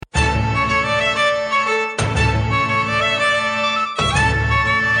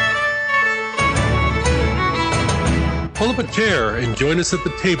Pull up a chair and join us at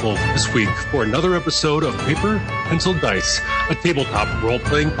the table this week for another episode of Paper, Pencil, Dice, a tabletop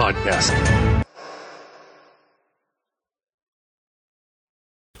role-playing podcast.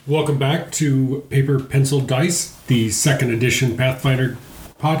 Welcome back to Paper, Pencil, Dice, the second edition Pathfinder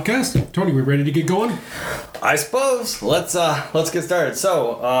podcast. Tony, we ready to get going? I suppose. Let's get started.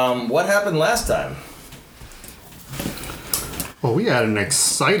 So, what happened last time? Well, we had an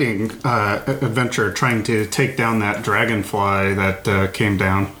exciting adventure trying to take down that dragonfly that came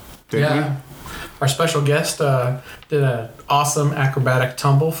down, didn't we? Our special guest did an awesome acrobatic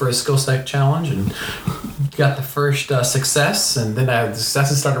tumble for his skill set challenge and got the first success, and then the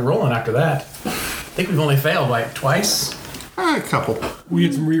successes started rolling after that. I think we've only failed like twice. A couple. We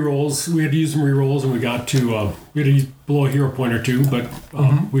had some rerolls. We had to use some rerolls, and we got to blow a hero point or two, but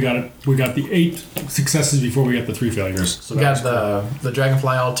we got it. We got the 8 successes before we got the 3 failures. So we got the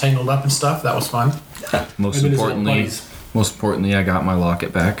dragonfly all tangled up and stuff. That was fun. Most importantly, I got my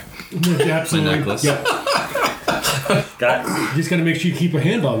locket back. Absolutely. My necklace. Yep. You just got to make sure you keep a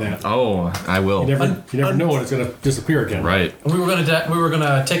hand on that. Oh, I will. You never know when it's going to disappear again. Right. We were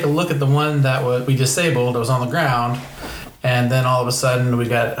gonna take a look at the one that we disabled that was on the ground. And then all of a sudden, we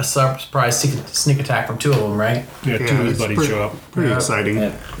got a surprise sneak attack from 2 of them, right? Yeah, 2 of his buddies show up. Pretty exciting.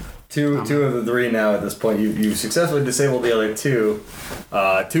 Yeah. Two of the 3 now at this point. You successfully disabled the other 2. 2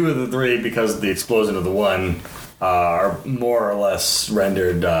 of the 3, because of the explosion of the 1, are more or less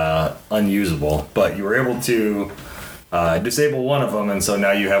rendered unusable. But you were able to disable one of them, and so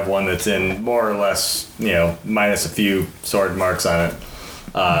now you have one that's in more or less, minus a few sword marks on it,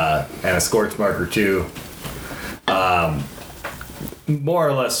 and a scorch mark or 2. More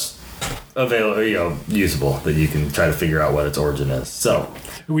or less available, usable, that you can try to figure out what its origin is. So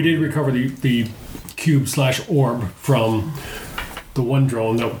we did recover the cube/orb from the one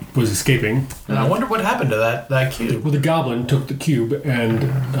drone that was escaping. And I wonder what happened to that cube. Well, the goblin took the cube and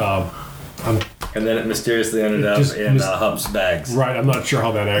then it mysteriously ended up in Hump's bags. Right, I'm not sure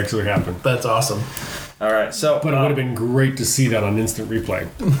how that actually happened. That's awesome. All right, so but it would have been great to see that on instant replay.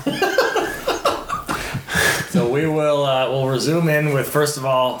 So we will we'll resume in with, first of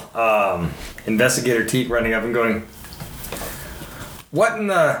all, Investigator Teak running up and going, What in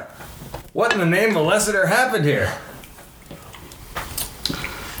the name of Lessiter happened here?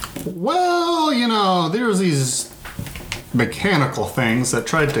 Well, there's these mechanical things that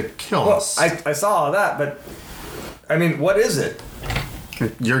tried to kill us. I saw all that, but I mean, what is it?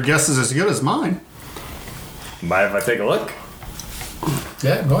 Your guess is as good as mine. Mind if I take a look?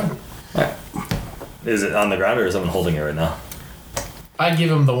 Yeah, go ahead. All right. Is it on the ground or is someone holding it right now? I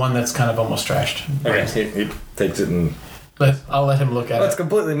give him the one that's kind of almost trashed. Okay, he takes it and... I'll let him look at it. It's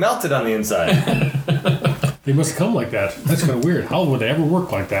completely melted on the inside. They must come like that. That's kind of weird. How would they ever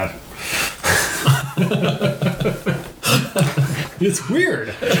work like that? It's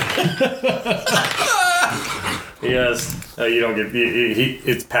weird. Yes, you don't get...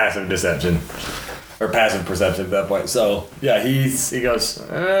 it's passive deception. Or passive perception at that point. So, yeah, he goes,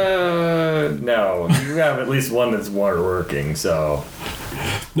 no. You have at least one that's more working, so...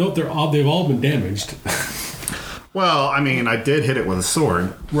 Note, they've all been damaged. Well, I mean, I did hit it with a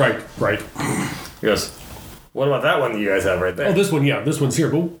sword. Right. He goes, what about that one that you guys have right there? Oh, this one, yeah. This one's here.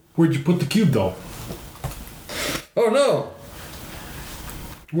 But where'd you put the cube, though? Oh, no.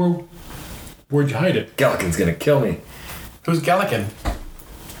 Where'd you hide it? Gallican's gonna kill me. Who's Gallican?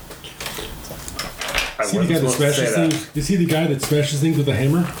 Is he the guy that smashes things? Is he the guy that smashes things with a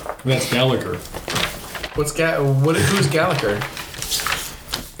hammer? That's Gallagher. Who's Gallagher?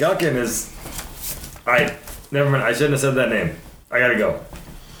 Gallican is... Never mind, I shouldn't have said that name. I gotta go.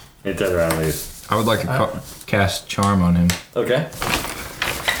 He turns around and leaves. I would like to cast Charm on him. Okay.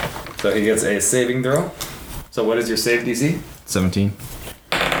 So he gets a saving throw. So what is your save DC? 17.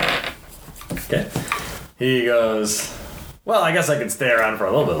 Okay. He goes, well, I guess I can stay around for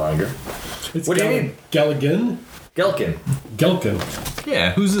a little bit longer. What do you mean? Galligan? Gelkin.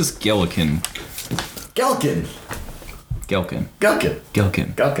 Yeah, who's this Gelkin? Gelkin.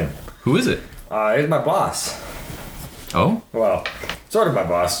 Who is it? He's my boss. Oh? Well, sort of my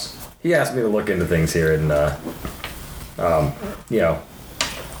boss. He asked me to look into things here and,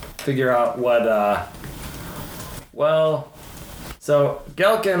 figure out what, so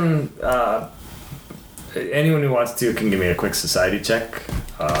Gelkin, anyone who wants to can give me a quick society check,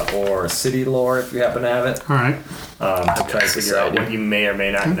 or city lore if you happen to have it. All right. To try to figure out what you may or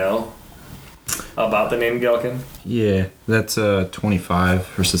may not know about the name Gelkin. Yeah, that's 25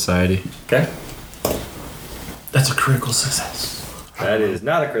 for society. Okay. That's a critical success. That is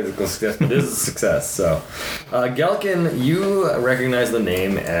not a critical success, but it is a success. So, Gelkin, you recognize the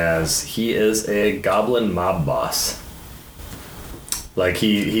name as he is a goblin mob boss. Like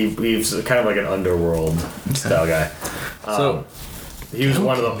he's kind of like an underworld style guy. So He was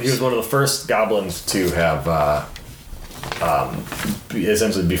one of the first goblins to have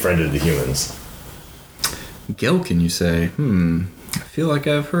essentially befriended the humans. Gilkin, you say? I feel like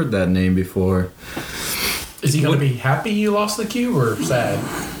I've heard that name before. Is he going to be happy you lost the cube or sad?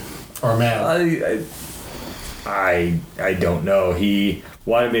 Or mad? I don't know. He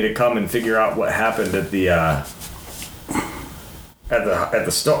wanted me to come and figure out what happened at the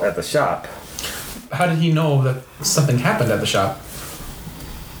shop. How did he know that something happened at the shop?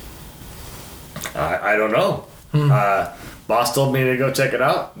 I don't know. Boss told me to go check it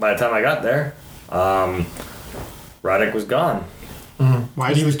out. By the time I got there, Roddick was gone.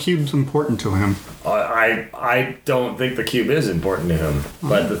 Why is the cube important to him? I don't think the cube is important to him.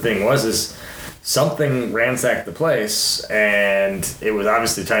 But the thing is something ransacked the place, and it was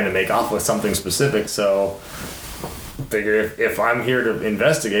obviously trying to make off with something specific. So, figure if I'm here to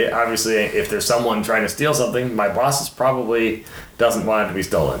investigate, obviously, if there's someone trying to steal something, my boss probably doesn't want it to be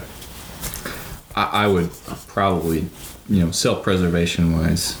stolen. I would probably, self-preservation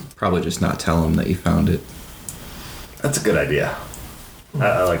wise, probably just not tell him that you found it. That's a good idea.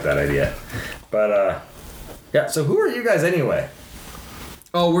 I like that idea. But, yeah, so who are you guys anyway?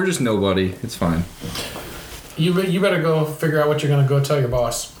 Oh, we're just nobody. It's fine. You better go figure out what you're going to go tell your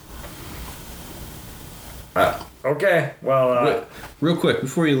boss. Okay, well, Real quick,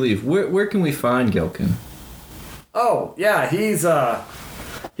 before you leave, where can we find Gilkin? oh, yeah, he's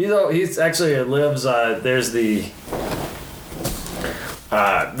actually lives, there's the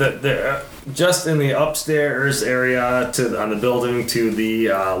just in the upstairs area on the building to the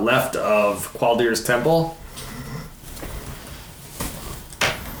left of Qualdir's temple.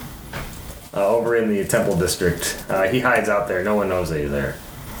 Over in the temple district. He hides out there. No one knows that he's there.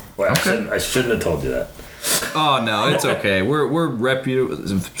 Well, Okay. I shouldn't have told you that. Oh no, it's okay. We're reputable,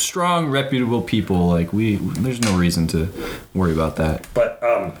 strong, reputable people. Like there's no reason to worry about that. But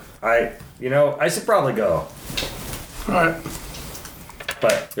I should probably go. All right.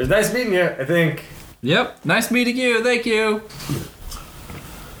 But it was nice meeting you, I think. Yep. Nice meeting you. Thank you.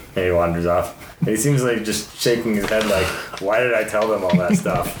 And he wanders off. And he seems like just shaking his head like, why did I tell them all that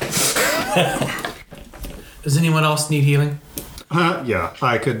stuff? Does anyone else need healing? Yeah,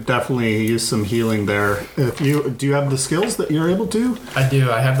 I could definitely use some healing there. Do you have the skills that you're able to? I do.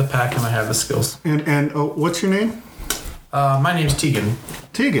 I have the pack and I have the skills. And what's your name? My name's Tegan.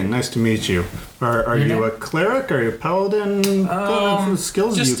 Tegan, nice to meet you. Are Your you name? a cleric? Are you a paladin? What kind of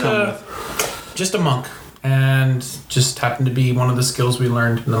skills do you come with? Just a monk, and just happened to be one of the skills we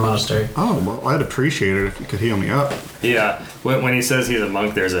learned in the monastery. Oh, well, I'd appreciate it if you could heal me up. Yeah, when he says he's a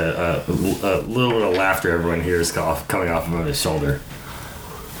monk, there's a little bit of laughter everyone hears coming off of his shoulder.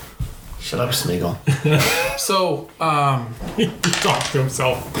 Shut up, Smeagol. So, He talked to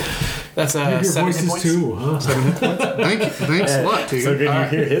himself. that's Your 7 hit voices points. too, huh? Thanks a lot, Tegan. So good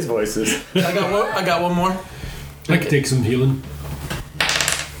you hear his voices. I got one more. I could take some healing.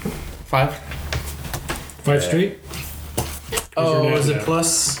 5. 5 straight? Oh, your is it name?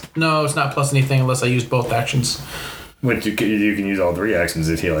 plus? No, it's not plus anything unless I use both actions. Which you can use all 3 actions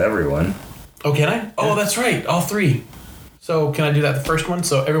to heal everyone. Oh, can I? Oh, that's right. All 3. So can I do that the first one?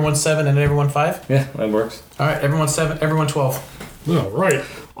 So everyone 7 and everyone 5? Yeah, that works. All right, everyone 7, everyone 12. Oh, right.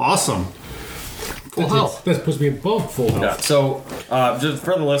 Awesome. Full health. That's supposed to be above full health. Yeah, so just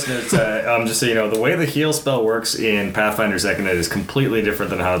for the listeners, just so you know, the way the heal spell works in Pathfinder 2nd Ed is completely different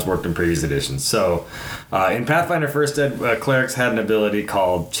than how it's worked in previous editions. So in Pathfinder 1st Ed, clerics had an ability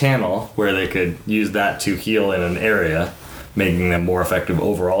called Channel, where they could use that to heal in an area, making them more effective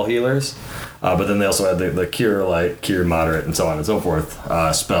overall healers. But then they also had the Cure Light, Cure Moderate, and so on and so forth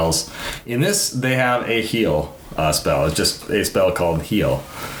spells. In this, they have a heal spell. It's just a spell called Heal.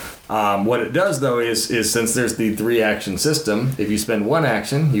 What it does, though, is since there's the 3-action system, if you spend 1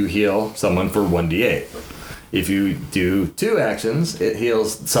 action, you heal someone for 1d8. If you do 2 actions, it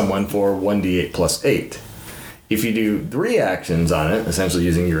heals someone for 1d8 plus 8. If you do 3 actions on it, essentially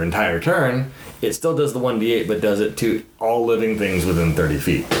using your entire turn, it still does the 1d8, but does it to all living things within 30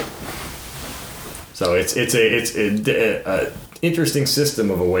 feet. So it's a interesting system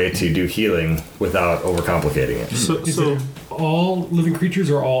of a way to do healing without overcomplicating it. Is it all living creatures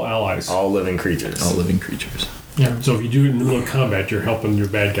or all allies? All living creatures. All living creatures. Yeah. So if you do it in the middle of combat, you're helping your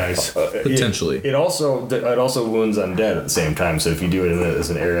bad guys. Potentially. It also wounds undead at the same time. So if you do it as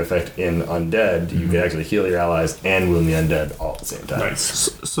an area effect in undead, you can actually heal your allies and wound the undead all at the same time. Nice.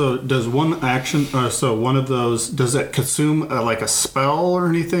 So does one action, one of those, does it consume like a spell or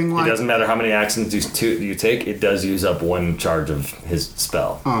anything It like? doesn't matter how many actions you take. It does use up 1 charge of his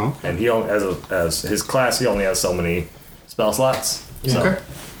spell. Oh. And he only, as his class, he only has so many spell slots. Yeah.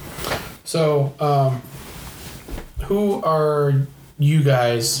 So, who are you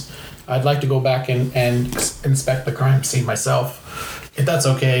guys? I'd like to go back and inspect the crime scene myself, if that's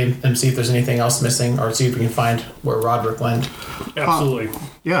okay, and see if there's anything else missing, or see if we can find where Roderick went. Absolutely.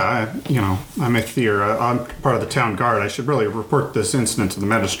 Yeah, I'm a Thier. I'm part of the town guard. I should really report this incident to the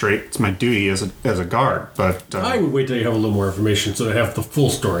magistrate. It's my duty as a guard. But I would wait till you have a little more information so they have the full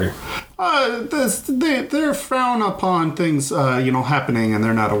story. They're frown upon things, happening, and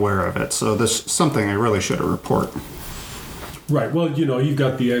they're not aware of it. So this is something I really should report. Right. Well, you've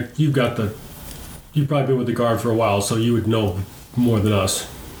probably been with the guard for a while, so you would know more than us.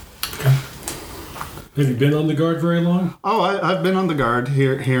 Okay. Have you been on the guard very long? Oh, I've been on the guard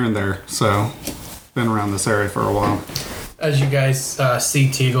here and there, so been around this area for a while. As you guys see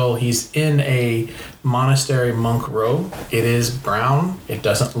Teagle, he's in a monastery monk robe. It is brown. It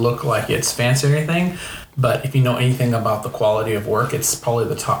doesn't look like it's fancy or anything, but if you know anything about the quality of work, it's probably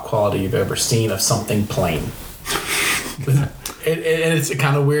the top quality you've ever seen of something plain. It's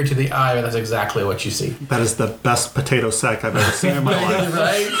kind of weird to the eye, but that's exactly what you see. That is the best potato sack I've ever seen in my life.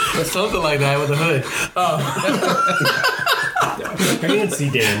 Right? Something like that with a hood. Fancy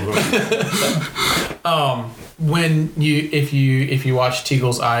damn hood. If you watch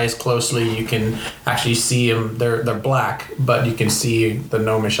Teagle's eyes closely, you can actually see him. They're black, but you can see the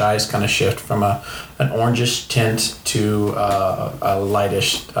gnomish eyes kind of shift from an orangish tint to a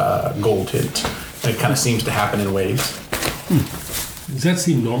lightish gold tint. It kind of seems to happen in waves. Does that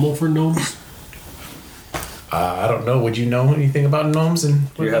seem normal for gnomes? I don't know. Would you know anything about gnomes?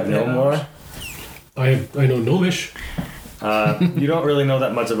 Do you have gnome lore? I know gnomish. You don't really know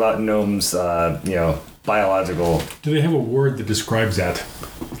that much about gnomes, biological. Do they have a word that describes that?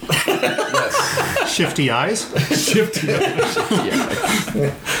 Yes. Shifty eyes? Shifty.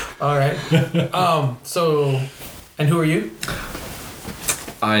 All right. So, and who are you?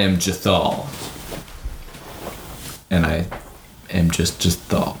 I am Jathal. And I am just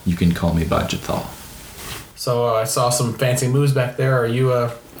Jathal. You can call me by Jathal. So I saw some fancy moves back there. Are you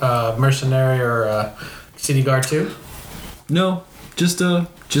a mercenary or a city guard too? No, just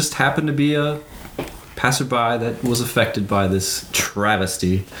happened to be a passerby that was affected by this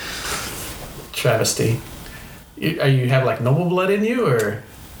travesty. Travesty. Are you have like noble blood in you, or?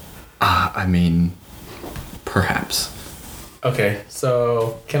 Perhaps. Okay,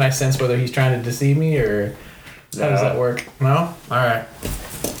 so can I sense whether he's trying to deceive me, or how does that work? No? All right.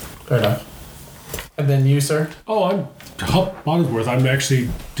 Fair enough. And then you, sir? Oh, I'm Bottomsworth. I'm actually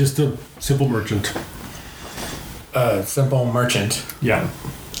just a simple merchant. Simple merchant. Yeah.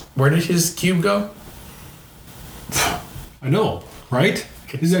 Where did his cube go? I know, right?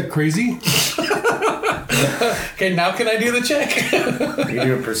 Is that crazy? Okay, now can I do the check? You can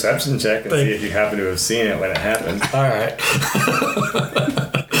do a perception check and see if you happen to have seen it when it happened. All right.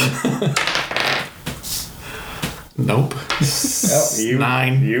 Nope. Oh, you,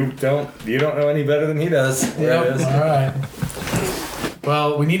 9. You don't know any better than he does. There it is. All right.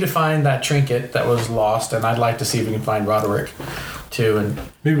 Well, we need to find that trinket that was lost, and I'd like to see if we can find Roderick, too. And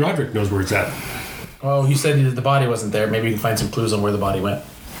Maybe Roderick knows where it's at. oh, you said the body wasn't there. Maybe we can find some clues on where the body went.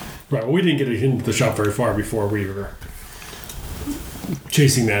 Right. Well, we didn't get into the shop very far before we were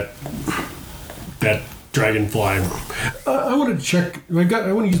chasing that dragonfly. I want to check. I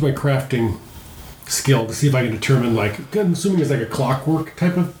want to use my crafting skill to see if I can determine, I'm assuming it's like a clockwork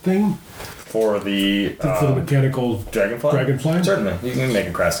type of thing For the for the mechanical dragonfly. Certainly, you can make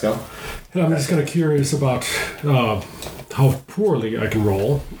a craft skill. And I'm just kind of curious about how poorly I can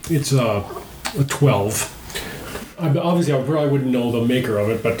roll. It's a 12. Obviously, I probably wouldn't know the maker of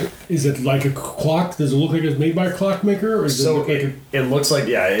it, but is it like a clock? Does it look like it's made by a clockmaker, or does it look like it looks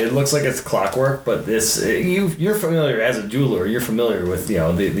like it's clockwork, but you're familiar as a jeweler. You're familiar with the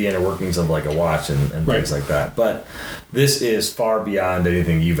inner workings of like a watch and Right. things like that. But this is far beyond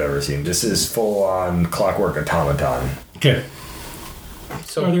anything you've ever seen. This is full on clockwork automaton. Okay.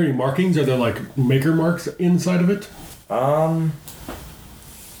 So Are there any markings? Are there like maker marks inside of it?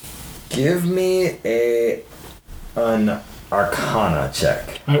 Give me an Arcana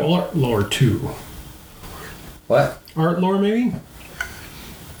check. I have art lore too. What? Art lore, maybe?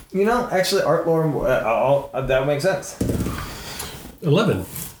 Actually, art lore, that makes sense. 11.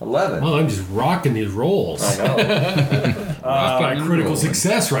 11. Well, I'm just rocking these rolls. I know. That's my critical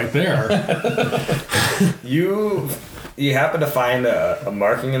success right there. You happen to find a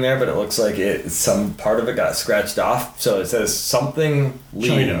marking in there, but it looks like some part of it got scratched off. So it says something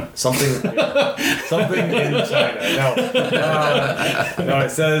China. Something in China. No,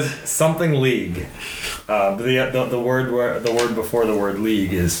 it says something league. The word before the word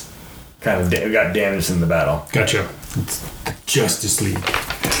league is kind of got damaged in the battle. Gotcha. It's the Justice League.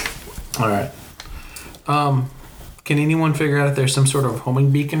 All right. Can anyone figure out if there's some sort of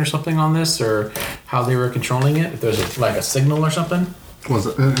homing beacon or something on this, or how they were controlling it? If there's a signal or something? Was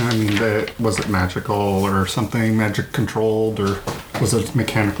it? I mean, was it magical or something? Magic controlled, or was it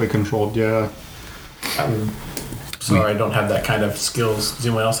mechanically controlled? Yeah. Sorry, I don't have that kind of skills. Does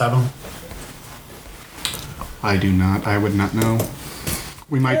anyone else have them? I do not. I would not know.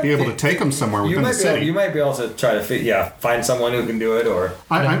 We might be able to take them somewhere within the city. You might be able to try to find someone who can do it, or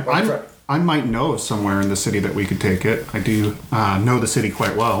I might know of somewhere in the city that we could take it. I do know the city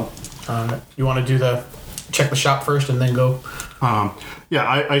quite well. You want to do check the shop first and then go?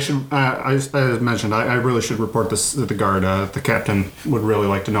 Yeah, I should. As mentioned, I really should report this to the guard. The captain would really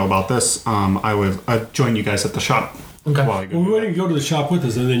like to know about this. I'd join you guys at the shop. Okay. Well, why don't you go to the shop with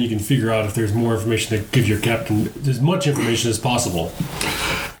us, and then you can figure out if there's more information to give your captain as much information as possible.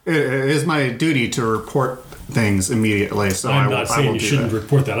 It is my duty to report things immediately. So I'm not saying you shouldn't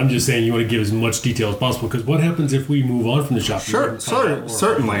report that. I'm just saying you want to give as much detail as possible, because what happens if we move on from the shop? Sure,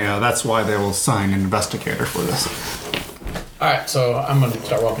 certainly. That's why they will assign an investigator for this. All right, so I'm going to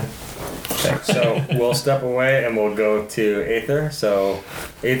start walking. Okay, so we'll step away and we'll go to Aether. So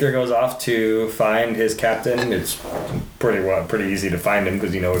Aether goes off to find his captain. It's pretty easy to find him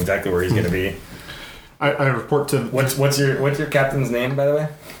because you know exactly where he's going to be. I report to what's your captain's name, by the way?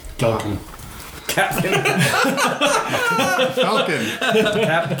 Falcon. Captain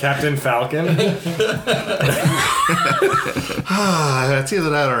Falcon. Captain Falcon. It's either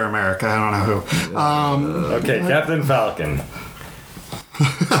that or America. I don't know who. Okay, Captain Falcon.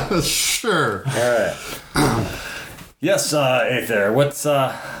 Sure. All right. Yes, Aether. What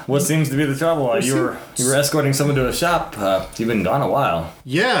seems to be the trouble? You were escorting someone to a shop. You've been gone a while.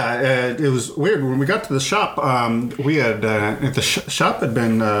 Yeah, it was weird when we got to the shop. We had the shop had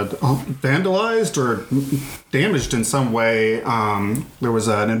been vandalized or damaged in some way. There was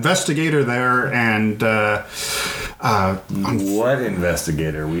an investigator there, and what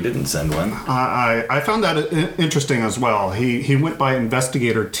investigator? We didn't send one. I found that interesting as well. He went by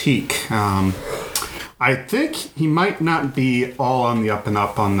Investigator Teak. I think he might not be all on the up and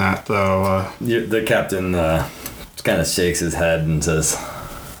up on that, though. The captain kind of shakes his head and says,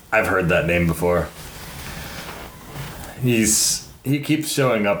 "I've heard that name before." He keeps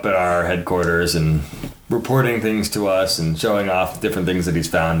showing up at our headquarters and reporting things to us and showing off different things that he's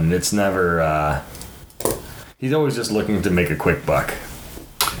found, and it's never. He's always just looking to make a quick buck.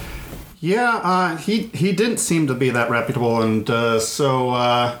 Yeah, he didn't seem to be that reputable, and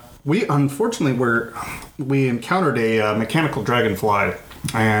so. We unfortunately we encountered a mechanical dragonfly,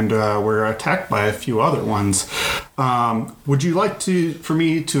 and were attacked by a few other ones. Would you like for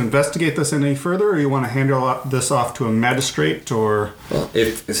me to investigate this any further, or you want to handle this off to a magistrate, or? Well,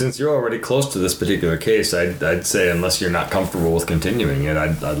 since you're already close to this particular case, I'd say unless you're not comfortable with continuing it,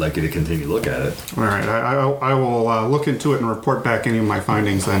 I'd like you to continue to look at it. All right, I will look into it and report back any of my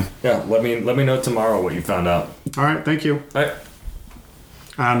findings then. Yeah, let me know tomorrow what you found out. All right, thank you. All right.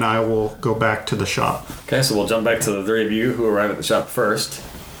 And I will go back to the shop. Okay, so we'll jump back to the three of you who arrive at the shop first.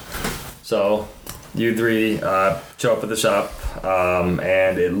 So, you three show up at the shop,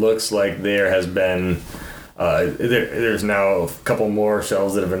 and it looks like there has been... there's now a couple more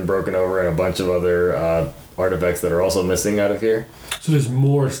shelves that have been broken over and a bunch of other artifacts that are also missing out of here. So there's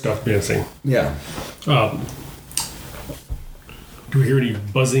more stuff missing. Yeah. Do we hear any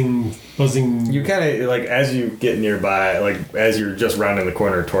buzzing? You kind of, like, as you get nearby, like, as you're just rounding the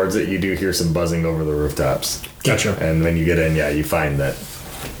corner towards it, you do hear some buzzing over the rooftops. Gotcha. And when you get in, you find that.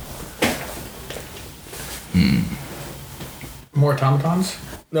 More automatons?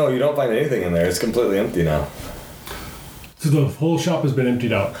 No, you don't find anything in there. It's completely empty now. So the whole shop has been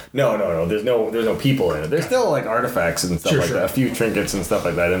emptied out? No. There's no people in it. There's still, like, artifacts and stuff that. A few trinkets and stuff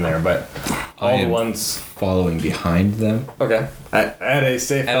like that in there, but all the ones... following behind them. Okay. At a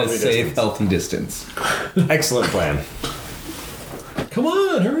safe, healthy distance. Excellent plan. Come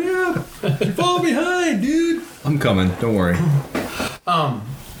on, hurry up! You're falling behind, dude! I'm coming. Don't worry.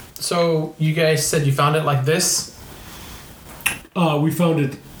 So you guys said you found it like this? We found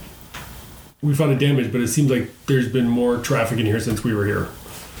it damaged, but it seems like there's been more traffic in here since we were here.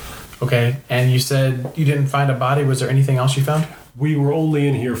 Okay, and you said you didn't find a body. Was there anything else you found? We were only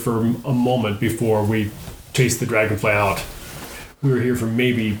in here for a moment before we chased the dragonfly out. We were here for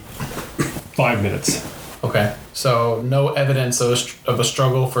maybe 5 minutes. Okay, so no evidence of a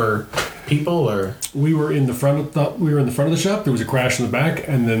struggle for people, or we were in the front of the shop. There was a crash in the back,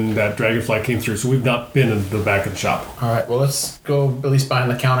 and then that dragonfly came through. So we've not been in the back of the shop. All right. Well, let's go at least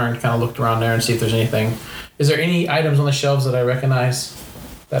behind the counter and kind of look around there and see if there's anything. Is there any items on the shelves that I recognize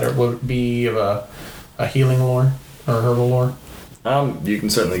that would be of a healing lore? or herbal lore? You can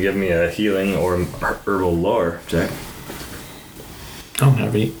certainly give me a healing or herbal lore check. I don't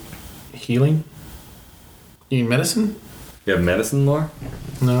have any healing. You need medicine? You have medicine lore?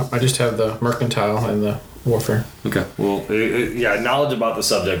 No, I just have the mercantile and the warfare. Okay. Well, yeah, knowledge about the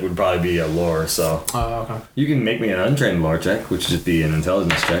subject would probably be a lore, so Okay. you can make me an untrained lore check, which would just be an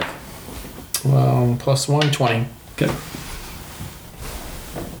intelligence check. Well, plus 120. Okay.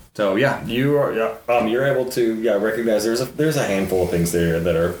 So yeah, you're able to recognize there's a handful of things there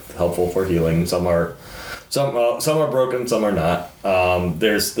that are helpful for healing. Some are broken, some are not.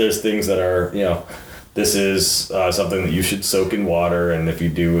 There's things that are this is something that you should soak in water, and if you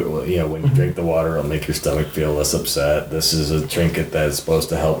do, when you drink the water, it'll make your stomach feel less upset. This is a trinket that's supposed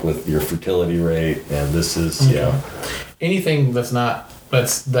to help with your fertility rate, and this is anything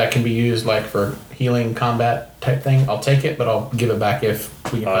that can be used like for healing combat type thing. I'll take it, but I'll give it back if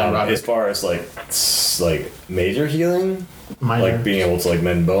we can find Roderick. As far as like major healing, Minor. like being able to like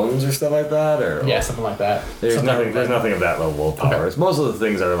mend bones or stuff like that, or Yeah, something like that. There's nothing of that level of power. Okay. Most of the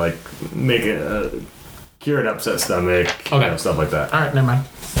things are like making cure an upset stomach, stuff like that. All right, never mind.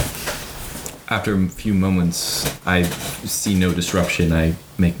 After a few moments, I see no disruption. I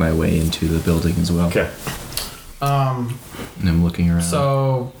make my way into the building as well. Okay. And I'm looking around.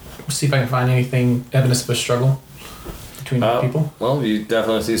 So, see if I can find anything evidence of a struggle between people. Well, you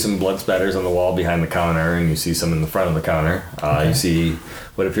definitely see some blood spatters on the wall behind the counter, and you see some in the front of the counter. You see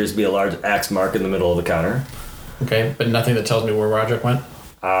what appears to be a large axe mark in the middle of the counter. Okay, but nothing that tells me where Roderick went.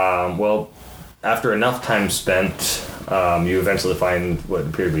 Well, after enough time spent, you eventually find what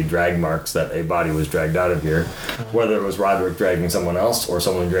appear to be drag marks that a body was dragged out of here. Whether it was Roderick dragging someone else or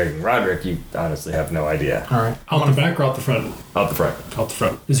someone dragging Roderick, you honestly have no idea. All right. Out the back or out the front? Out the front. Out the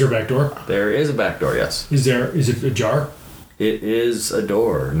front. Is there a back door? There is a back door, yes. Is it a jar? It is a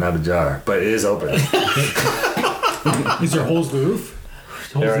door, not a jar, but it is open. Is there holes in the roof?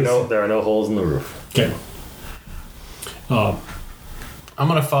 There are no holes in the roof. Okay. I'm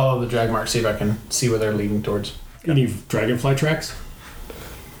gonna follow the drag mark, see if I can see where they're leading towards. Any dragonfly tracks?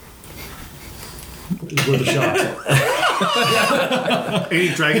 Where the shots? Any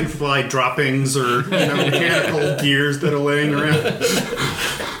dragonfly droppings or mechanical gears that are laying around?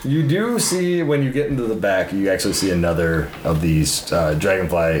 You do see, when you get into the back, you actually see another of these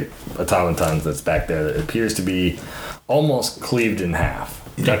dragonfly automatons that's back there that appears to be almost cleaved in half.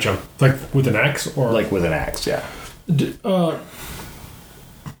 Gotcha. Like with an axe or Like with an axe, yeah.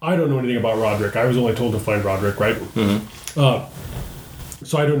 I don't know anything about Roderick. I was only told to find Roderick, right? Mm-hmm.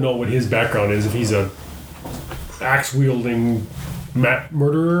 So I don't know what his background is. If he's a axe-wielding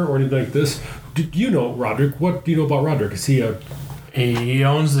murderer or anything like this. Do you know Roderick? What do you know about Roderick? Is he He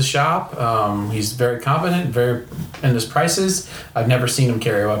owns the shop. He's very competent, very in his prices. I've never seen him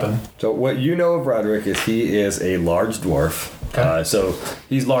carry a weapon. So what you know of Roderick is he is a large dwarf. Okay. So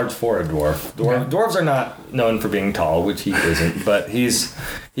he's large for a dwarf. Dwarves are not known for being tall, which he isn't, but he's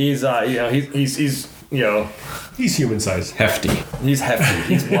he's human size? Hefty. He's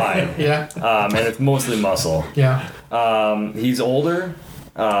hefty. He's wide. Yeah. And it's mostly muscle. Yeah. He's older.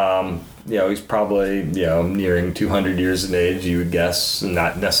 He's probably nearing 200 years of age, you would guess,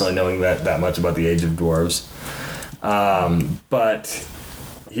 not necessarily knowing that much about the age of dwarves. But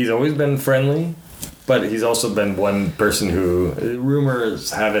he's always been friendly. But he's also been one person who,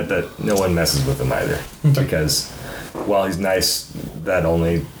 rumors have it that no one messes with him either. Because while he's nice, that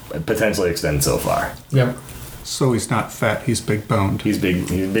only potentially extends so far. Yep. So he's not fat, he's big boned. He's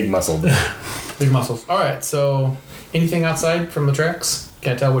big muscled. Big muscles. All right. So, anything outside from the tracks?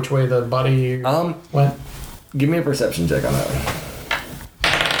 Can't tell which way the body went. Give me a perception check on that one.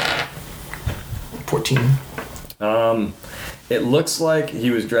 14. It looks like he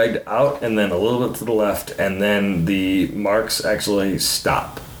was dragged out and then a little bit to the left, and then the marks actually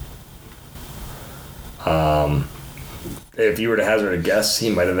stop. If you were to hazard a guess, he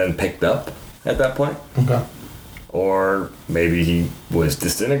might have been picked up at that point. Okay. Or maybe he was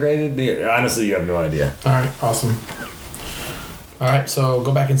disintegrated. Honestly, you have no idea. All right. Awesome. All right. So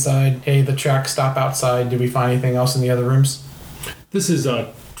go back inside. Hey, the track stop outside. Did we find anything else in the other rooms? This is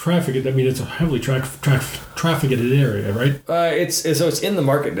traffic. I mean, it's a heavily trafficked area, right? It's in the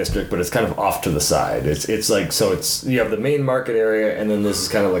market district, but it's kind of off to the side. It's like, so it's, you have the main market area, and then this is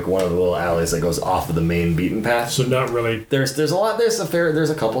kind of like one of the little alleys that goes off of the main beaten path. So not really. There's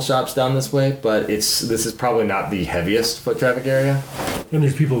a couple shops down this way, but this is probably not the heaviest foot traffic area. And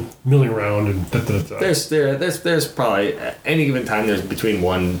there's people milling around and There's probably at any given time there's between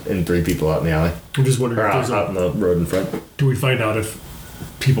 1 and 3 people out in the alley. I'm just wondering Or if out in the road in front. do we find out if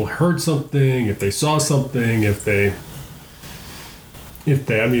people heard something, if they saw something, if if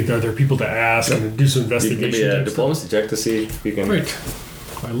they, I mean, are there people to ask and do some You can investigation? give me a type diplomacy check to see if you can. Great.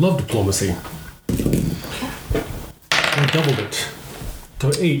 I love diplomacy. I doubled it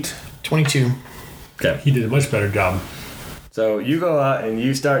to 8. 22. Okay. He did a much better job. So you go out and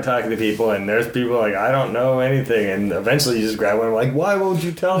you start talking to people, and there's people like, I don't know anything, and eventually you just grab one and like, why won't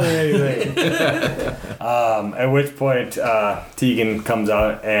you tell me anything? At which point Tegan comes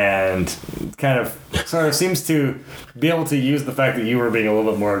out and kind of sort of seems to be able to use the fact that you were being a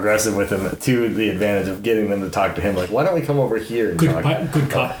little bit more aggressive with him to the advantage of getting them to talk to him. Like, why don't we come over here and Good, talk? good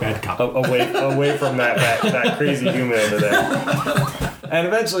cop, bad cop. Away from that crazy human over there. And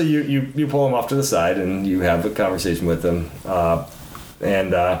eventually you pull him off to the side and you have a conversation with them.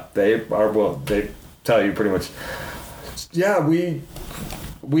 And they tell you pretty much, yeah, I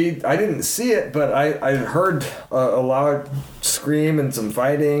didn't see it, but I heard a loud scream and some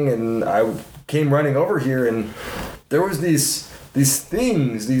fighting, and I came running over here, and there was these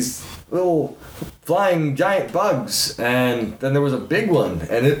things, these little flying giant bugs, and then there was a big one,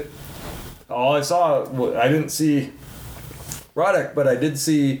 and all I saw, I didn't see Roddick, but I did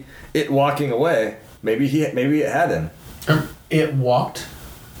see it walking away. Maybe it had him. It walked.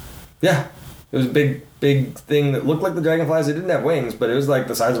 Yeah, it was a big thing that looked like the dragonflies. It didn't have wings, but it was like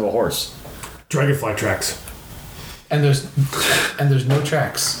the size of a horse. Dragonfly tracks. And there's no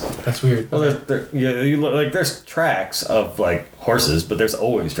tracks. That's weird. Well, there's tracks of like horses, but there's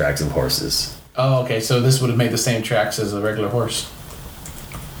always tracks of horses. Oh, okay. So this would have made the same tracks as a regular horse.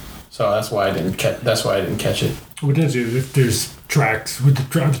 So that's why I didn't catch it. What does it? If there's tracks, with the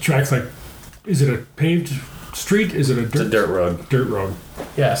tracks, like, is it a paved street? Is it a dirt? It's a dirt road. Dirt road.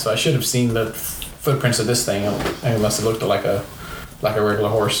 Yeah. So I should have seen the footprints of this thing. It must have looked like a regular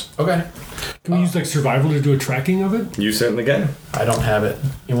horse. Okay. Can we use like survival to do a tracking of it? You certainly can. I don't have it.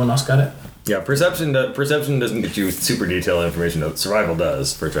 Anyone else got it? Yeah, perception doesn't get you super detailed information. Survival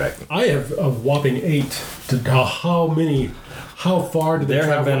does for tracking. I have a whopping 8. How far did they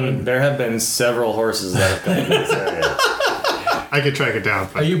travel? There have been several horses that have come to this area. I could track it down,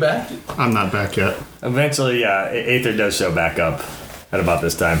 Are but you back? I'm not back yet. Eventually, yeah, Aether does show back up at about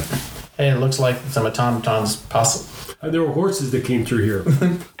this time. Hey, it looks like some automatons There were horses that came through here.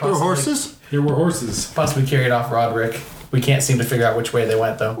 There were horses? There were horses. possibly carried off Roderick. We can't seem to figure out which way they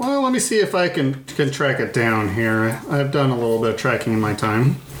went, though. Well, let me see if I can track it down here. I've done a little bit of tracking in my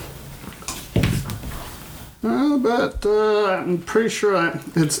time. But I'm pretty sure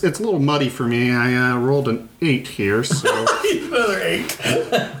it's a little muddy for me. I rolled an 8 here, so Another 8.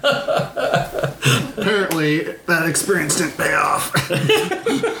 apparently that experience didn't pay off.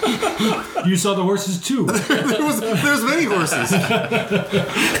 You saw the horses too. There's many horses.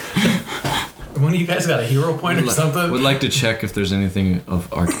 One of you guys got a hero point or something? Would like to check if there's anything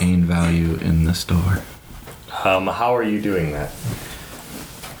of arcane value in the store. How are you doing that?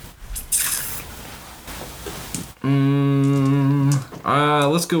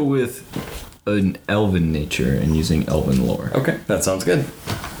 Let's go with an elven nature and using elven lore. Okay, that sounds good.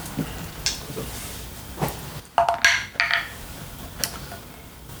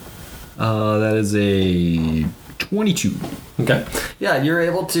 That is a 22. Okay. Yeah, you're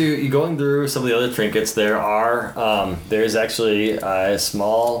able to. You're going through some of the other trinkets. There's actually a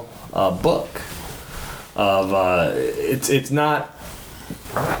small book of. It's not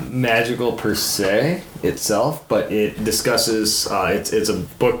magical per se itself, but it discusses. It's a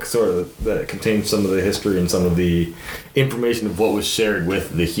book sort of that contains some of the history and some of the information of what was shared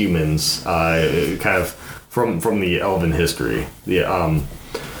with the humans, kind of from the elven history.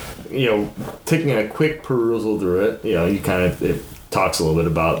 Taking a quick perusal through it, it talks a little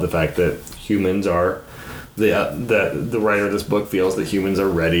bit about the fact that humans are the writer of this book feels that humans are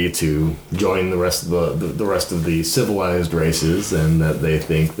ready to join the rest of the rest of the civilized races, and that they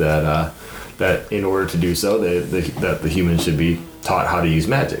think that in order to do so, that the humans should be taught how to use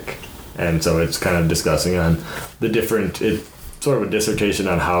magic. And so it's kind of discussing on the different. It's sort of a dissertation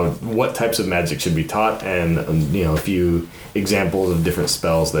on what types of magic should be taught, and a few examples of different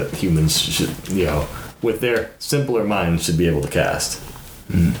spells that humans should, with their simpler minds, should be able to cast.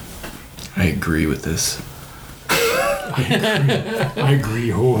 I agree with this. I agree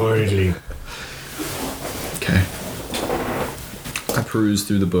wholeheartedly. Okay. I peruse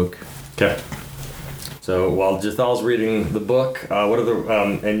through the book. Okay. So while Jathal's reading the book, what are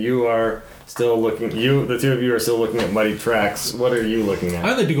the and you are still looking. The two of you are still looking at muddy tracks. What are you looking at?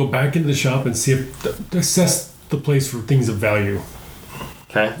 I'd like to go back into the shop and see if assess the place for things of value.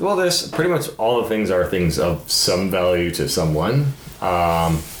 Okay. Well, there's pretty much all the things are things of some value to someone,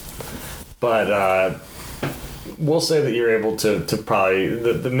 but we'll say that you're able to probably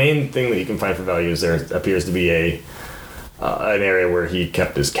the main thing that you can find for value is there appears to be an area where he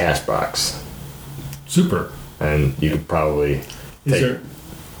kept his cash box, Super. and you could probably take.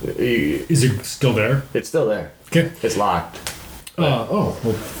 Is it still there? It's still there. Okay. It's locked. Well,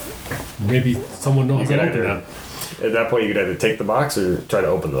 maybe someone knows how to open that. At that point, you could either take the box or try to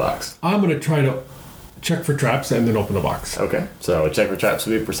open the box. I'm going to try to check for traps and then open the box. Okay. So check for traps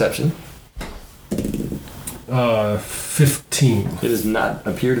would be perception. 15. It does not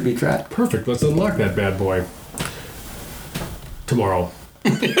appear to be trapped. Perfect. Let's unlock that bad boy. Tomorrow.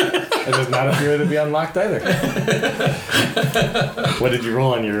 It does not appear to be unlocked either. What did you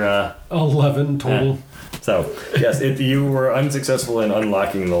roll on your... 11 total. So, yes, you were unsuccessful in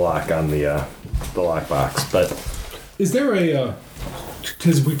unlocking the lock on the lockbox, but... Is there a...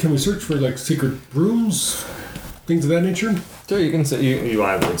 can we search for, like, secret rooms? Things of that nature? Sure, you can... You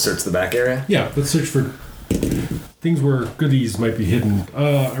want to like, search the back area? Yeah, let's search for things where goodies might be hidden.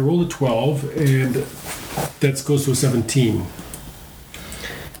 I rolled a 12, and that goes to a 17.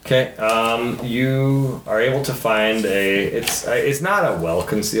 Okay, you are able to find it's not a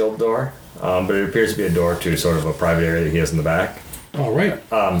well-concealed door, but it appears to be a door to sort of a private area that he has in the back. All right.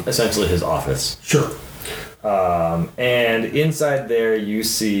 Essentially his office. Sure. And inside there you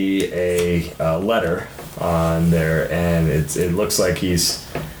see a letter on there, and it looks like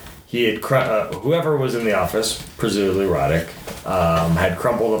whoever was in the office, presumably Roddick, had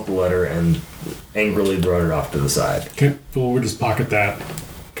crumpled up the letter and angrily thrown it off to the side. Okay, well, we'll just pocket that.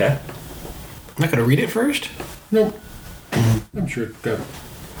 Okay. I'm not gonna read it first. Nope. I'm sure it's got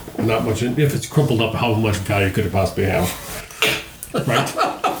not much in. If it's crumpled up, how much value could it possibly have? Right?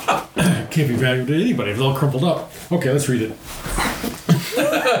 Can't be valued to anybody if it's all crumpled up. Okay, let's read it.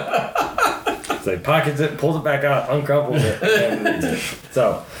 So he pockets it, pulls it back out, uncrumples it, and reads it.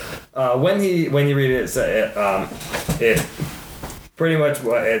 So when you read it, it pretty much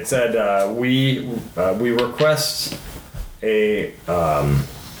what it said. We request a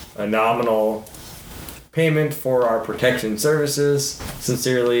nominal payment for our protection services.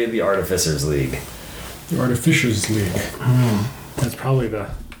 Sincerely, the Artificers League. The Artificers League. That's probably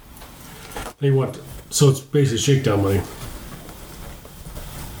they want. So it's basically shakedown money.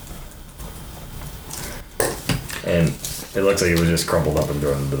 And it looks like it was just crumpled up and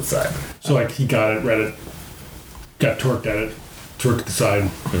thrown to the side. So like he got it, read it, got torqued at it, torqued to the side.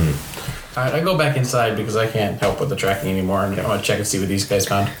 All right, I go back inside because I can't help with the tracking anymore. I want to check and see what these guys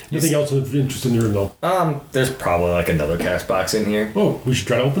found. Anything else of interest in the room though? There's probably like another cash box in here. Oh, we should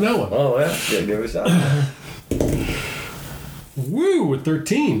try to open that one. Oh yeah, give it a shot. Woo, with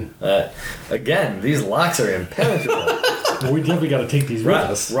 13. Again, these locks are impenetrable. Well, we definitely got to take these with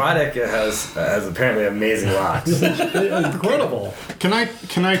us. Roddick has apparently amazing locks. Incredible. Can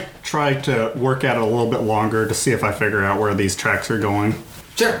I try to work at it a little bit longer to see if I figure out where these tracks are going?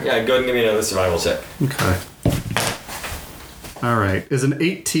 Sure. Yeah, go ahead and give me another survival check. Okay. All right. Is an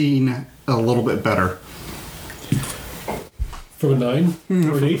 18 a little bit better? From a 9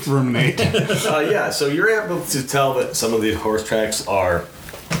 or an 8? From an 8. Yeah, so you're able to tell that some of these horse tracks are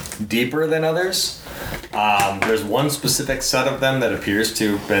deeper than others. There's one specific set of them that appears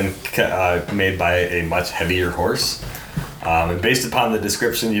to have been made by a much heavier horse. And based upon the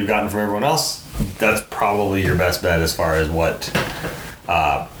description you've gotten from everyone else, that's probably your best bet as far as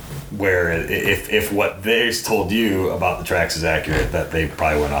if what they told you about the tracks is accurate, that they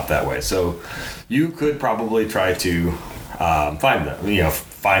probably went off that way. So you could probably try to find them,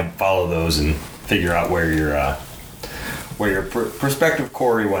 follow those and figure out where your prospective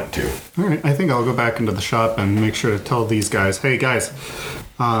quarry went to. All right. I think I'll go back into the shop and make sure to tell these guys, hey guys,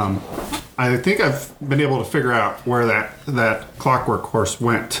 I think I've been able to figure out where that clockwork horse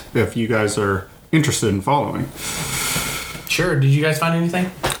went. If you guys are interested in following. Sure. Did you guys find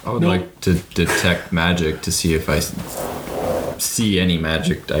anything? I would like to detect magic to see if I see any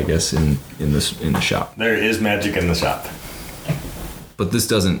magic, I guess, in the shop. There is magic in the shop. But this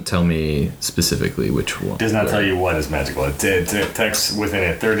doesn't tell me specifically which one. It does not tell you what is magical. It detects within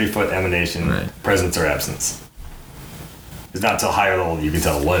a 30-foot emanation, right, presence or absence. It's not till higher level you can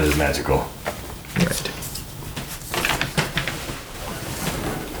tell what is magical. Right.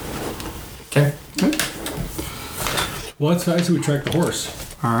 Okay. Well, that's nice. We track the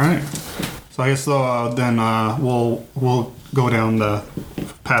horse. All right. So I guess then we'll go down the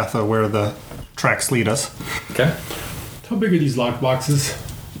path of where the tracks lead us. Okay. How big are these lock boxes?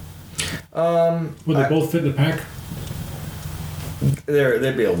 Would they both fit in the pack?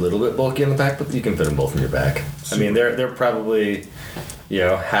 They'd be a little bit bulky in the back, but you can fit them both in your back. I mean, they're probably,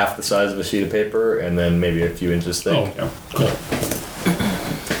 half the size of a sheet of paper, and then maybe a few inches thick. Oh, yeah. Cool.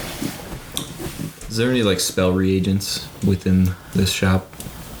 Is there any spell reagents within this shop?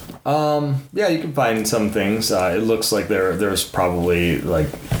 Yeah, you can find some things. It looks like there's probably like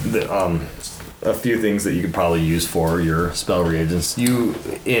a few things that you could probably use for your spell reagents. You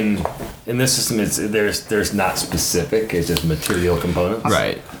in this system, there's not specific. It's just material components.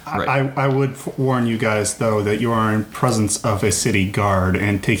 Right. I would warn you guys, though, that you are in presence of a city guard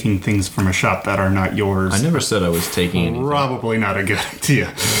and taking things from a shop that are not yours. I never said I was taking anything. Probably not a good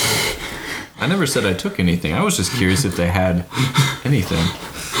idea. I never said I took anything. I was just curious if they had anything.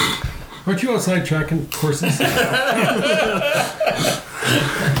 Aren't you outside tracking horses?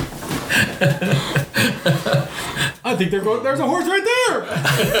 I think they're going. There's a horse right there.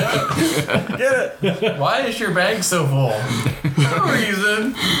 Get it. Why is your bag so full? No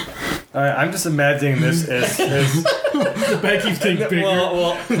reason. All right, I'm just imagining this as The bag keeps getting bigger.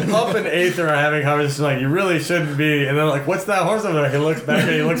 well, Up and Aether are having conversations like you really shouldn't be, and then like, what's that horse over there? He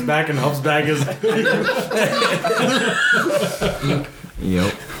looks back and Hub's bag is.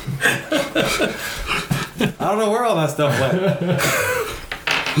 Yep. I don't know where all that stuff went.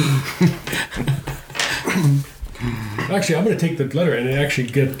 Actually, I'm going to take the letter and actually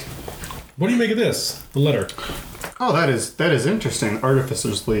get. What do you make of this? The letter. Oh, that is interesting.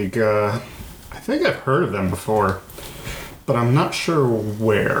 Artificers League. I think I've heard of them before, but I'm not sure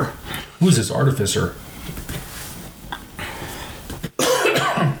where. Who's this artificer?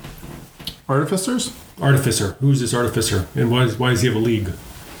 Artificers? Artificer. Who's this artificer? And why does he have a league?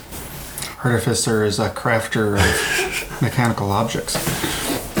 Artificer is a crafter of mechanical objects.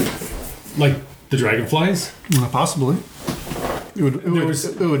 Like the dragonflies? Possibly. It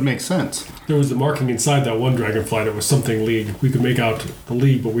would make sense. There was the marking inside that one dragonfly that was something league. We could make out the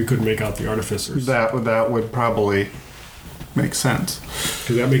league, but we couldn't make out the artificers. That would probably make sense.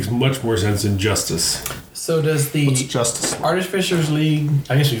 Because that makes much more sense than justice. So does the What's justice? Artificers League?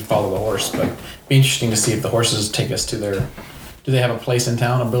 I guess we follow the horse, but it'd be interesting to see if the horses take us to their. Do they have a place in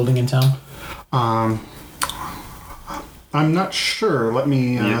town, a building in town? I'm not sure. Let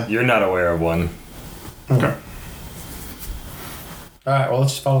me. You're not aware of one. Okay. All right. Well,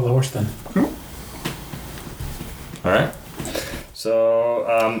 let's just follow the horse then. All right. So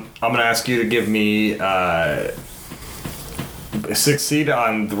I'm gonna ask you to give me succeed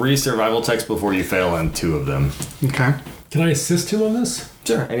on 3 survival checks before you fail on 2 of them. Okay. Can I assist him on this?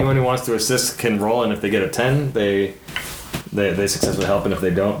 Sure. Anyone who wants to assist can roll, and if they get a 10, they successfully help, and if they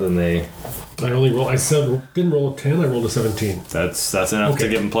don't, then they. I didn't roll a 10. I rolled a 17. That's enough to Okay.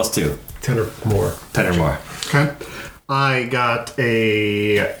 give them +2. 10 or more. 10 or more. Okay. I got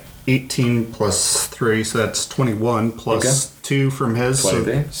a 18 plus 3, so that's 21 plus 2 from his.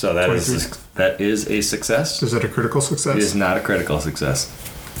 23. So that 23. is a success. Is it a critical success? It is not a critical success.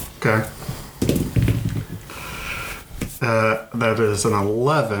 Okay. That is an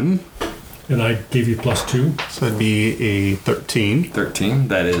 11, And I gave you +2. so that'd be a 13. 13.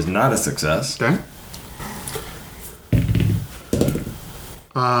 That is not a success. Okay.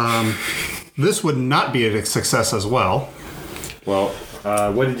 This would not be a success as well. Well,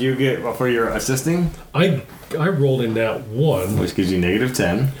 what did you get for your assisting? I rolled in that 1. Which gives you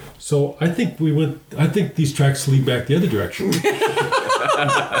 -10. So I think these tracks lead back the other direction. So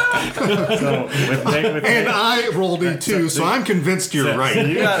And I rolled a 2, so I'm convinced you're So right.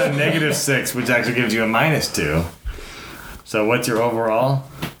 you got a -6, which actually gives you a -2. So what's your overall?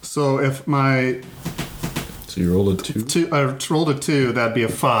 So if my So you rolled a 2? I rolled a 2, that'd be a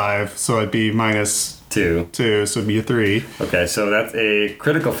 5, so it'd be -2, 2. so it'd be a 3. Okay, so that's a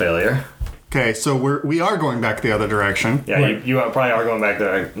critical failure. Okay, so we are going back the other direction. Yeah, Right. you probably are going back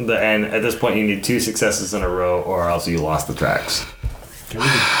there. And at this point, you need 2 successes in a row, or else you lost the tracks.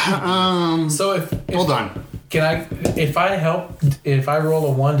 So if Hold on. can I if I roll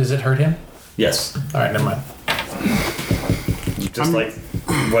a 1, does it hurt him? Yes, All right, never mind. just like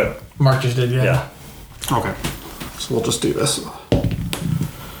what? Mark just did. Yeah. Okay, so we'll just do this.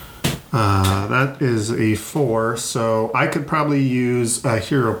 That is a 4, so I could probably use a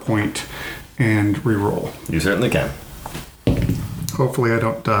hero point and reroll. You certainly can. Hopefully I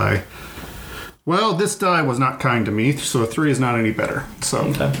don't die. Well, this die was not kind to me, so a 3 is not any better.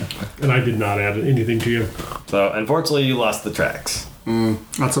 So And I did not add anything to you. So unfortunately, you lost the tracks.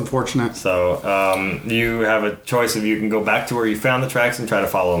 that's unfortunate. So you have a choice of you can go back to where you found the tracks and try to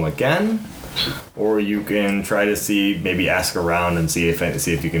follow them again, or you can try to maybe ask around and see if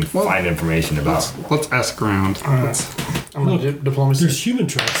you can find information about. Let's ask around. I'm gonna do diplomacy. There's human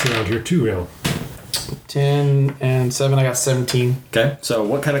tracks around here too, you know. 10 and 7. I got 17. Okay. So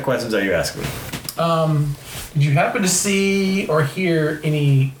what kind of questions are you asking? Did you happen to see or hear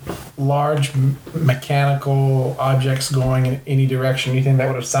any large mechanical objects going in any direction? Anything that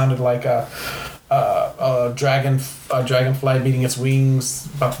would have sounded like a dragonfly beating its wings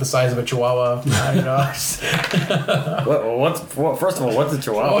about the size of a chihuahua. I don't know. First of all, what's a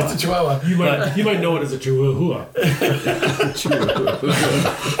chihuahua? What's a chihuahua? You might know it as a chihuahua.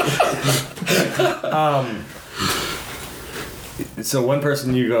 So one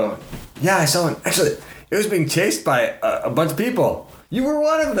person you go, yeah, I saw it. Actually, it was being chased by a bunch of people. You were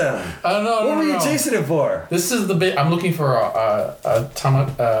one of them. No, What were you chasing it for? This is the big. I'm looking for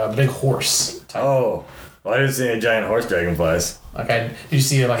a big horse type. Oh, well, I didn't see any giant horse dragonflies. Okay. Did you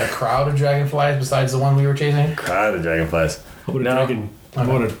see like a crowd of dragonflies besides the one we were chasing? Crowd of dragonflies. How about No. a dragon? How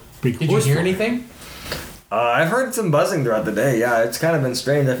about a big Did you horse? hear anything? I've heard some buzzing throughout the day. Yeah, it's kind of been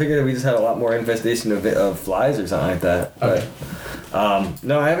strange. I figured we just had a lot more infestation of flies or something like that. Okay. But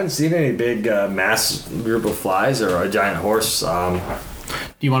no, I haven't seen any big mass group of flies or a giant horse. Do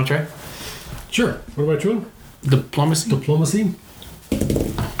you want to try? Sure. What about you? Diplomacy. Diplomacy.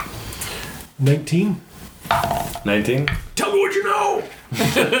 19. 19? Tell me what you know.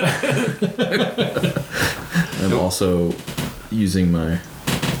 I'm also using my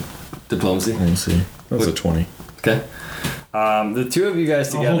Diplomacy. diplomacy. That's a 20. Okay. The two of you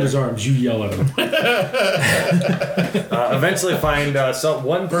guys I'll hold his together arms. You yell at him. eventually find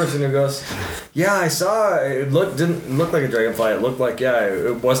one person who goes, yeah, I saw it. Didn't look like a dragonfly. It looked like,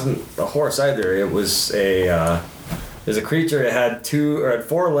 it wasn't a horse either. It was a creature. It had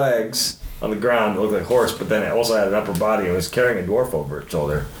 4 legs on the ground. It looked like a horse, but then it also had an upper body. It was carrying a dwarf over its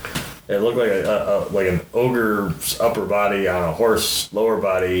shoulder. It looked like like an ogre's upper body on a horse lower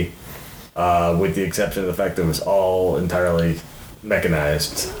body, with the exception of the fact that it was all entirely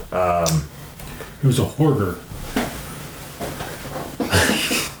mechanized. It was a horger.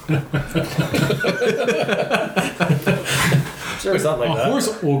 Sure, something like A that. horse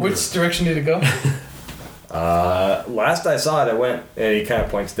ogre. Which direction did it go? Last I saw it went, and he kind of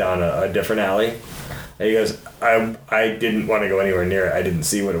points down a different alley. And he goes, I didn't want to go anywhere near it. I didn't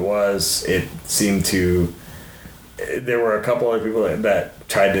see what it was. It seemed to... There were a couple other people that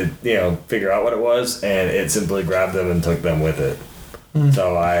tried to, figure out what it was, and it simply grabbed them and took them with it.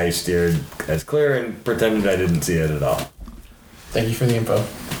 So I steered as clear and pretended I didn't see it at all. Thank you for the info.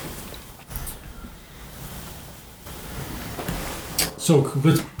 So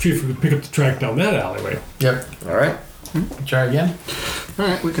let's see if we can pick up the track down that alleyway. Yep. All right? Try again. All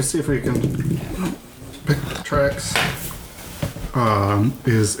right, we can see if we can pick the tracks.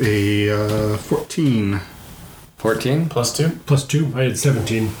 Is a 14. 14. +2. Plus 2. I had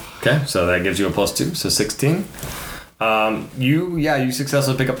 17. Okay, so that gives you a +2, so 16. You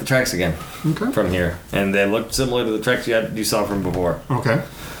successfully pick up the tracks again Okay. from here, and they look similar to the tracks you saw from before. Okay.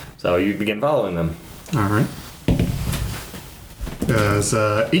 So you begin following them. All right. As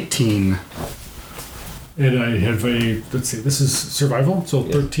 18. And I have let's see, this is survival, so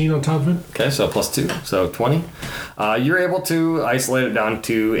 13 on top of it. Okay, so +2, so 20. You're able to isolate it down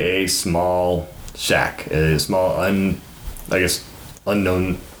to a small shack, a small, unknown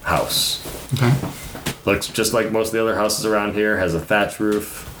house. Okay. Looks just like most of the other houses around here. Has a thatch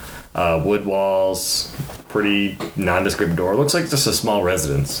roof, wood walls, pretty nondescript door. Looks like just a small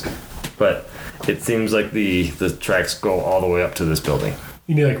residence, but it seems like the tracks go all the way up to this building.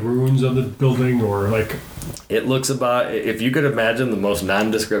 You need like ruins of the building or like... It looks about, if you could imagine the most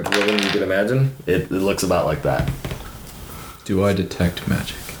nondescript building you could imagine, it looks about like that. Do I detect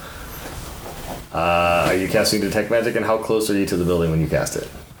magic? Are you casting Detect Magic, and how close are you to the building when you cast it?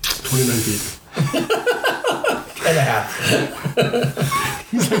 29 feet. And a half.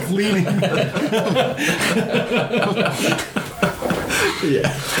 He's like leaning.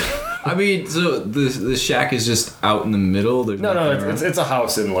 Yeah. I mean, so the shack is just out in the middle? There's No, nothing it's around? a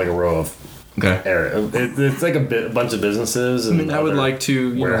house in like a row of Okay. area. It's like a bunch of businesses and I would other like to,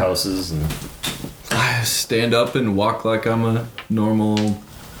 you know, warehouses and stand up and walk like I'm a normal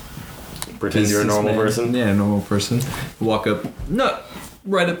pretend you're a normal businessman. person. Yeah, normal person. Walk up, not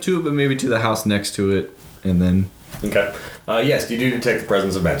right up to it, but maybe to the house next to it, and then Okay. Yes, you do detect the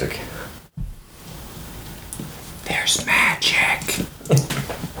presence of magic. there's magic.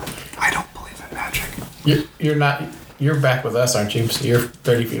 I don't believe in magic. You're not. You're back with us, aren't you? So you're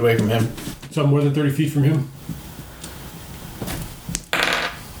 30 feet away from him. So I'm more than 30 feet from him?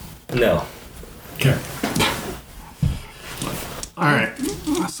 No. Okay. All right.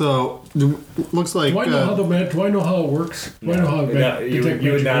 So looks like Do I know how do I know how it works? Do I know how No, you detect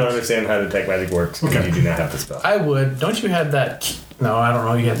would magic not works? understand how Detect Magic works because Okay. you do not have the spell. I would. Don't you have that? No, I don't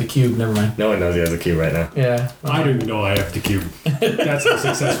know. You have the cube. Never mind. No one knows he has a key right now. Yeah. I don't even know I have the cube. That's how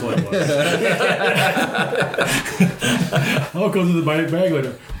successful it was. I'll go to the bag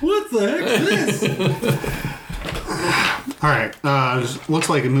later. What the heck is this? All right. Looks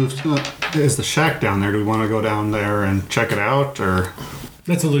like it moves. Is the shack down there? Do we want to go down there and check it out, or?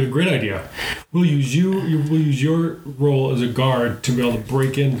 That's a great idea. We'll use we'll use your role as a guard to be able to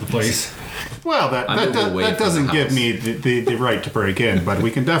break into the place. Well, that doesn't give me the right to break in, but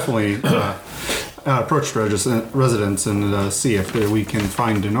we can definitely approach the residents and see if we can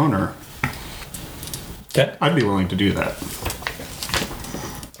find an owner. Okay. I'd be willing to do that.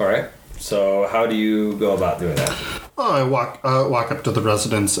 All right. So how do you go about doing that? Oh, I walk up to the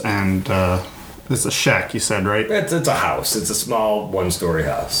residence and it's a shack. You said, right? It's a house. It's a small one-story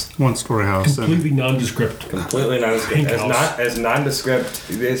house. One-story house. Completely nondescript. Completely nondescript. Pink As house. not as nondescript.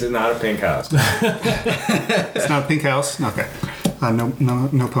 This is not a pink house. It's not a pink house. Okay.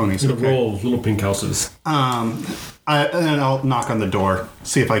 No ponies. It's a Okay. row of little pink houses. And I'll knock on the door,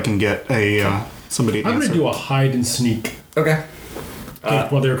 see if I can get somebody to I'm going answer. to do a hide and sneak. Okay.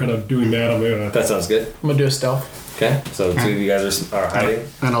 While they're kind of doing that, I'm going to... That sounds good. I'm gonna do a stealth. Okay. So two of you guys are hiding.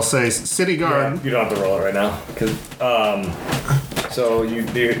 And I'll say, city guard. You don't have to roll it right now. So you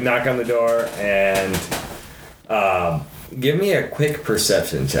knock on the door and give me a quick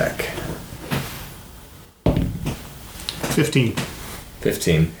perception check. 15.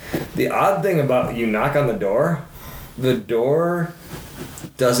 15. The odd thing about you knock on the door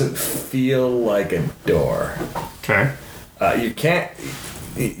doesn't feel like a door. Okay.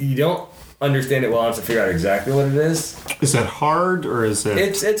 You don't understand it well enough to figure out exactly what it is. Is that hard or is it?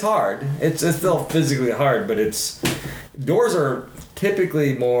 It's hard. It's still physically hard, but doors are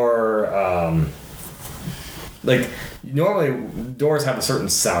typically more like normally doors have a certain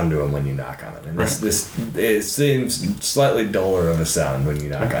sound to them when you knock on them, and this it seems slightly duller of a sound when you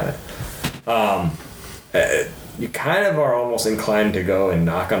knock on it. You kind of are almost inclined to go and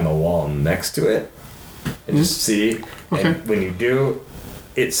knock on the wall next to it and just see. Okay. And when you do,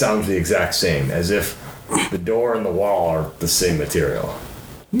 it sounds the exact same, as if the door and the wall are the same material.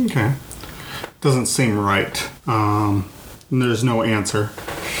 Okay. Doesn't seem right. There's no answer.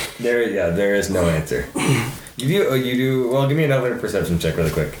 There is no answer. You do. Well, give me another perception check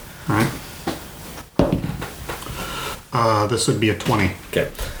really quick. All right. This would be a 20. Okay.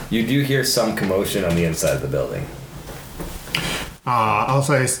 You do hear some commotion on the inside of the building. I'll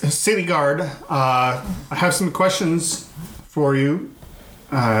say, city guard, I have some questions for you.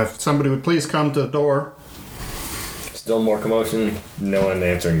 If somebody would please come to the door. Still more commotion. No one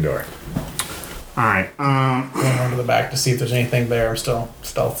answering the door. All right. Going around to the back to see if there's anything there. Still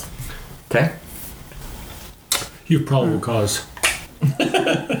stealth. Okay. You have probable cause.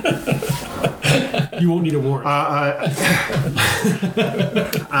 You won't need a warrant.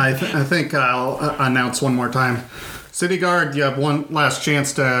 I think I'll announce one more time. City guard, you have one last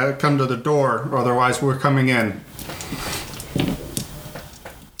chance to come to the door, otherwise we're coming in.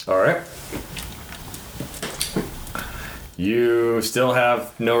 All right. You still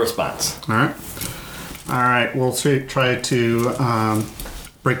have no response. All right. All right. We'll try to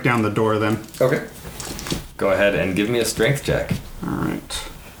break down the door then. Okay. Go ahead and give me a strength check. All right.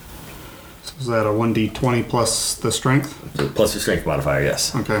 So is that a 1d20 plus the strength? Plus your strength modifier,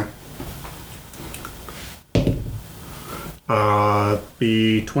 yes. Okay.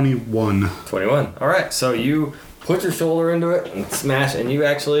 Be 21. 21. All right. So you put your shoulder into it and smash, and you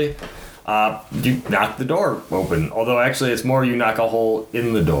actually you knock the door open. Although actually it's more you knock a hole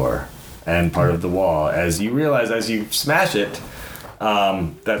in the door and part of the wall, as you realize as you smash it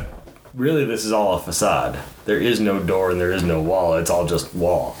that really this is all a facade. There is no door and there is no wall. It's all just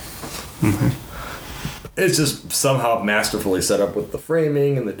wall. It's just somehow masterfully set up with the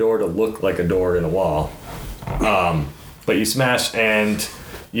framing and the door to look like a door in a wall. But you smash and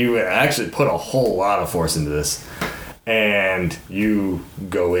you actually put a whole lot of force into this, and you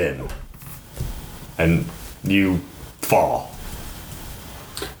go in and you fall.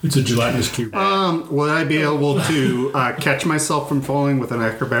 It's a gelatinous cube. Would I be able to catch myself from falling with an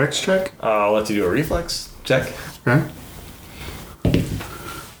acrobatics check? I'll let you do a reflex check. Okay.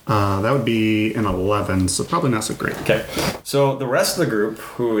 That would be an 11, so probably not so great. Okay. So the rest of the group,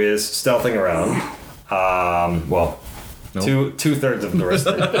 who is stealthing around, two-thirds of the rest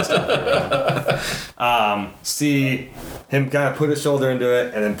of the group is stealthing around, see him kind of put his shoulder into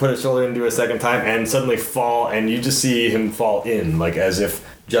it and then put his shoulder into it a second time and suddenly fall, and you just see him fall in, like as if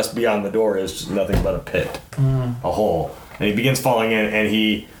just beyond the door is just nothing but a pit, a hole. And he begins falling in, and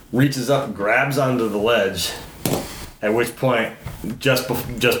he reaches up, grabs onto the ledge, at which point, just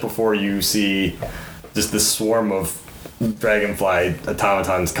before you see just this swarm of dragonfly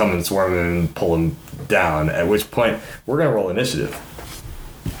automatons come and swarm him and pull him down, at which point we're going to roll initiative.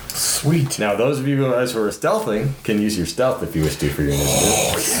 Sweet. Now, those of you guys who are stealthing can use your stealth if you wish to for your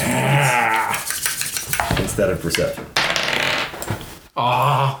initiative. Yeah. Instead of perception.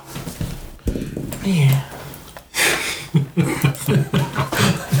 Ah. Yeah.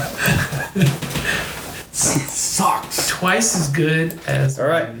 Sucks. Twice as good as. All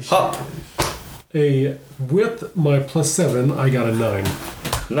right, Hop. With my +7, I got a 9.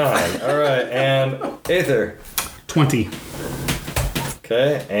 9. All right, and Aether. 20.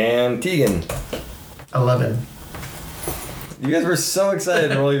 Okay, and Tegan. 11. You guys were so excited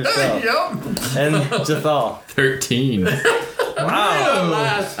to roll yourself. Yep. And Jathal. 13.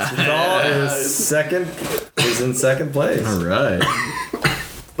 Wow. Jathal is in second place. All right.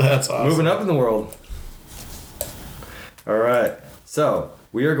 That's awesome. Moving up in the world. All right. So,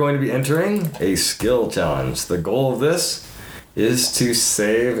 we are going to be entering a skill challenge. The goal of this is to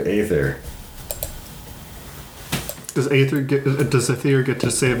save Aether. Does Aether get to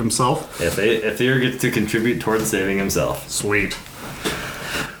save himself? If Aether gets to contribute towards saving himself. Sweet.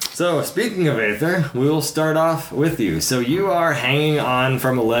 So, speaking of Aether, we will start off with you. So, you are hanging on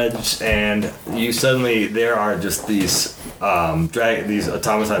from a ledge, and you suddenly, there are just these these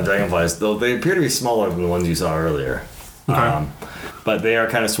automaton dragonflies, though they appear to be smaller than the ones you saw earlier. Okay. But they are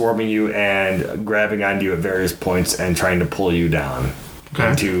kind of swarming you and grabbing onto you at various points and trying to pull you down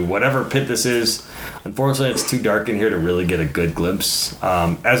into whatever pit this is. Unfortunately, it's too dark in here to really get a good glimpse.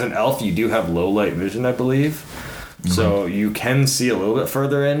 As an elf, you do have low light vision, I believe. So you can see a little bit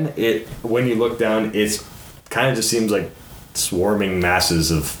further in. When you look down, it's kind of just seems like swarming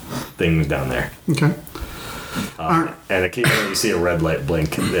masses of things down there. Okay. And occasionally you see a red light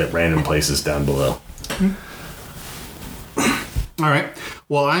blink at random places down below. All right.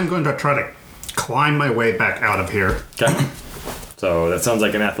 Well, I'm going to try to climb my way back out of here. Okay. So that sounds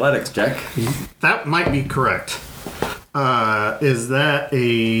like an athletics check. That might be correct. Is that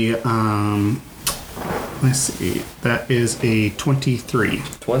a... let's see. That is a 23.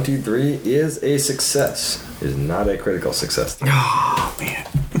 23 is a success. Is not a critical success. Oh, man.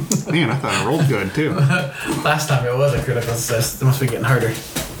 Man, I thought I rolled good, too. Last time it was a critical success. It must be getting harder.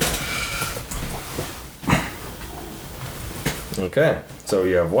 Okay. So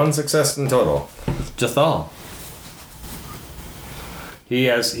you have 1 success in total. Jathal. He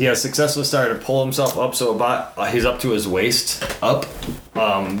has successfully started to pull himself up, so about he's up to his waist, up,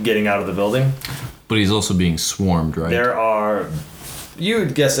 getting out of the building. But he's also being swarmed, right? There are, you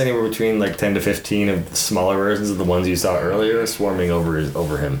would guess anywhere between like 10 to 15 of the smaller versions of the ones you saw earlier swarming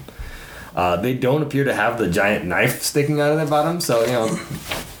over him. They don't appear to have the giant knife sticking out of their bottom, so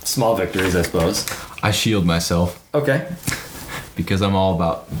small victories, I suppose. I shield myself Okay, because I'm all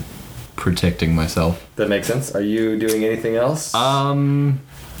about protecting myself. that makes sense. Are you doing anything else? I'm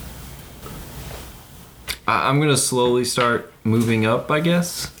gonna slowly start moving up, I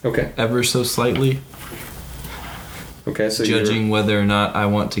guess, Okay. ever so slightly, Okay. So judging whether or not I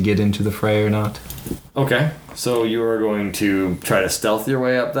want to get into the fray or not. Okay. So you are going to try to stealth your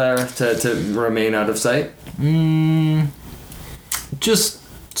way up there to remain out of sight. Just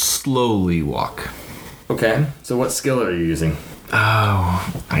slowly walk. Okay. So what skill are you using?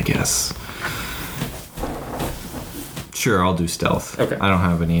 Oh, I guess. Sure, I'll do stealth. Okay. I don't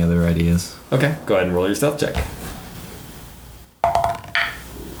have any other ideas. Okay. Go ahead and roll your stealth check.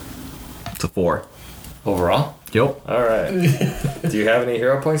 It's a 4. Overall. Yep. All right. Do you have any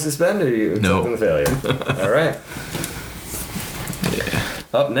hero points to spend, or are you accepting No. the failure? All right.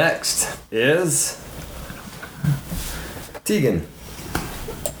 Up next is Tegan.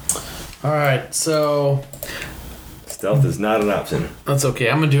 All right, so Stealth is not an option. that's okay.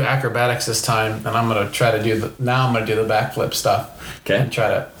 I'm gonna do acrobatics this time, and I'm gonna try to do the backflip stuff. Okay. And try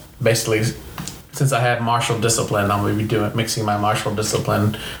to basically, since I have martial discipline, I'm gonna be mixing my martial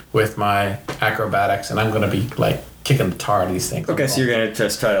discipline with my acrobatics, and I'm gonna be like kicking the tar out of these things. Okay, so you're gonna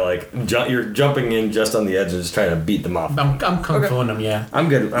just try to like you're jumping in just on the edge and just trying to beat them off. I'm kung fuing them, yeah. I'm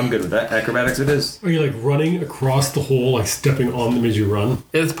good with that. Acrobatics it is. Are you like running across the hole, like stepping on them as you run?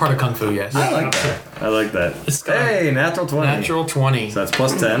 It's part of kung fu, yes. I like that. It's got Hey, natural 20. Natural 20, So that's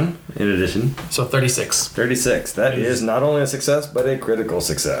plus 10 in addition. so 36. 36. That is not only a success, but a critical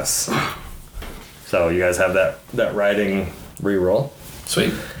success. So you guys have that riding reroll.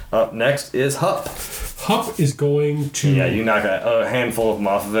 Sweet. Up next is Hup. Hup is going to. Yeah, you knock a handful of them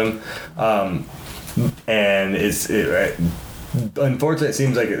off of him, and unfortunately, it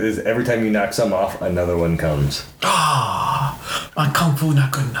seems like it is every time you knock some off, another one comes. My kung fu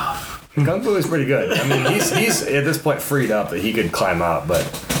not good enough. Kung Fu is pretty good. I mean, he's at this point freed up that he could climb out, but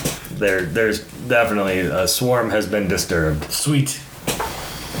there's definitely a swarm has been disturbed. Sweet.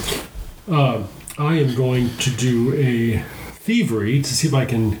 I am going to do a thievery to see if I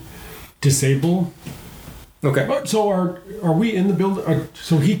can disable Okay. So are we in the building?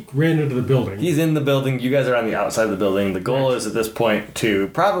 So he ran into the building. He's in the building. You guys are on the outside of the building. The goal is at this point to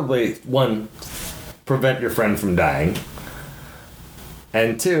probably, one, prevent your friend from dying.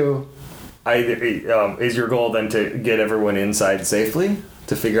 And two, is your goal then to get everyone inside safely?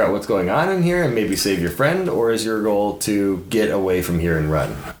 To figure out what's going on in here and maybe save your friend? Or is your goal to get away from here and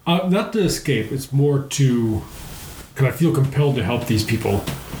run? Not to escape. It's more to... Because I feel compelled to help these people.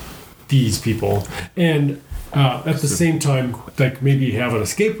 And at the same time, like maybe have an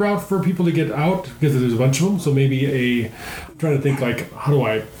escape route for people to get out because there's a bunch of them. So maybe I'm trying to think like, how do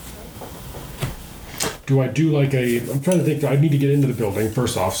I do like I'm trying to think that I need to get into the building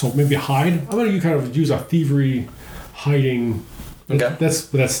first off. So maybe hide. I'm going to kind of use a thievery hiding. Okay.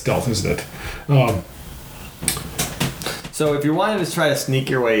 That's stealth, isn't it? So if you're wanting to try to sneak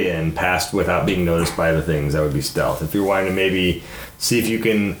your way in past without being noticed by the things, that would be stealth. If you're wanting to maybe see if you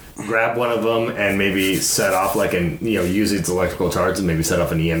can grab one of them and maybe set off use its electrical charge and maybe set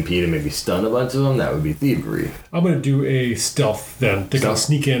off an EMP to maybe stun a bunch of them, that would be thievery. I'm going to do a stealth then. To kind of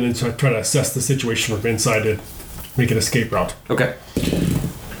sneak in and try to assess the situation from inside to make an escape route. Okay.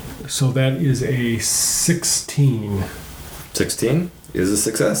 So that is a 16. 16 is a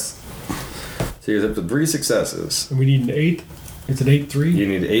success. So you're up to 3 successes. And we need an 8. It's an 8-3. You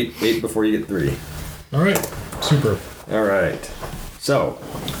need 8 before you get 3. All right. Super. All right. So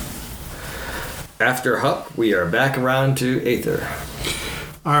after Huck, we are back around to Aether.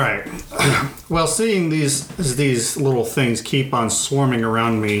 All right. Well, seeing these little things keep on swarming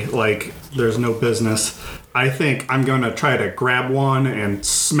around me like there's no business, I think I'm going to try to grab one and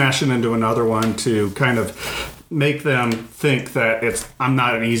smash it into another one to kind of make them think that I'm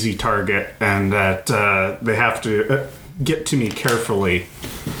not an easy target and that they have to get to me carefully.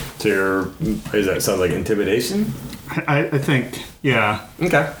 Does that sound like intimidation? I think, yeah.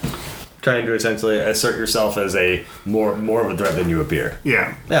 Okay. Trying to essentially assert yourself as a more of a threat than you appear.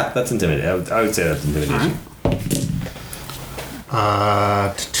 Yeah. Yeah, that's intimidating. I would say that's intimidation.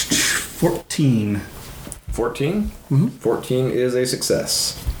 14. 14? Mm-hmm. 14 is a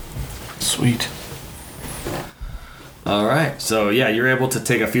success. Sweet. All right, so yeah, you're able to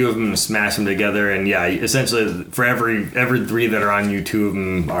take a few of them and smash them together, and yeah, essentially for every 3 that are on you, 2 of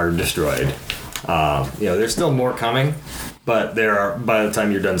them are destroyed. There's still more coming, but by the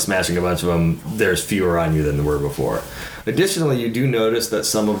time you're done smashing a bunch of them, there's fewer on you than there were before. Additionally, you do notice that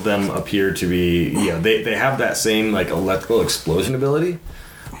some of them appear to be, they have that same like electrical explosion ability,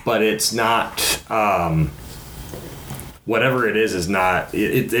 but it's not. Whatever it is not.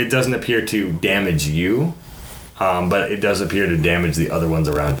 It doesn't appear to damage you. But it does appear to damage the other ones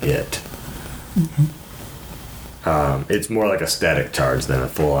around it. Mm-hmm. It's more like a static charge than a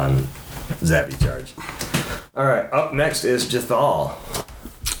full-on zappy charge. All right, up next is Jethal.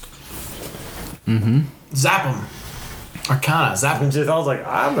 Mm-hmm. Zap him. Arcana, zap him. Jethal's like,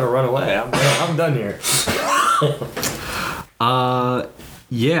 I'm gonna run away. I'm done here.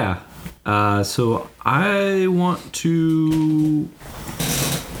 Yeah. So I want to,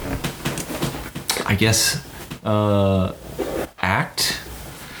 I guess, act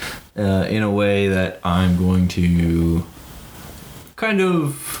in a way that I'm going to kind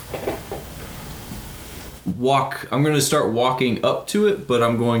of walk. I'm going to start walking up to it, but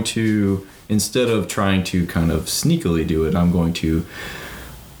I'm going to, instead of trying to kind of sneakily do it, I'm going to,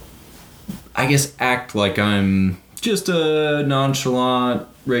 I guess, act like I'm just a nonchalant,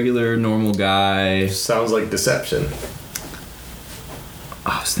 regular, normal guy. Sounds like deception.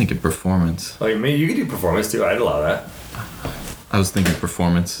 I was thinking performance. Like, maybe you could do performance too. I'd allow that. I was thinking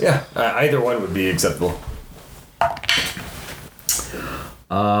performance. Yeah, either one would be acceptable.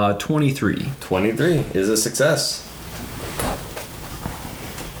 23. 23 is a success.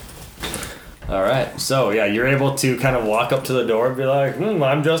 All right, so yeah, you're able to kind of walk up to the door and be like,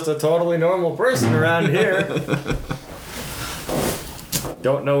 I'm just a totally normal person around here.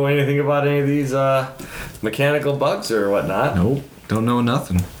 Don't know anything about any of these mechanical bugs or whatnot. Nope, don't know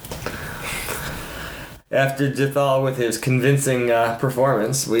nothing. After Jethal with his convincing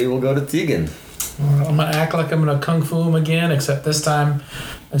performance, we will go to Tegan. I'm gonna act like I'm gonna kung fu him again, except this time,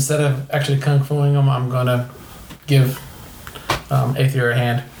 instead of actually kung fuing him, I'm gonna give Aether a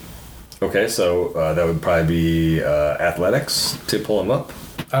hand. Okay, so that would probably be athletics to pull him up.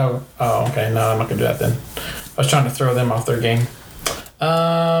 Oh, okay. No, I'm not gonna do that then. I was trying to throw them off their game.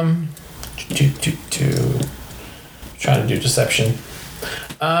 Trying to do deception.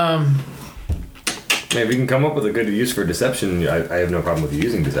 Maybe you can come up with a good use for deception. I have no problem with you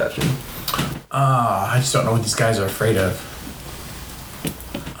using deception. I just don't know what these guys are afraid of.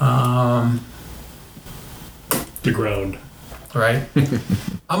 The ground. right?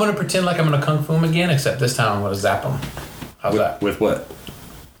 I'm gonna pretend like I'm gonna kung fu him again, except this time I'm gonna zap him. How's that? With what?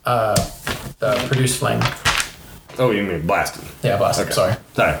 The produce flame. Oh, you mean blast him? Yeah, blast him. Okay. Sorry.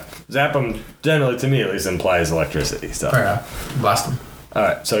 Sorry. Zap him, generally to me at least, implies electricity. So. Fair enough. Blast him. All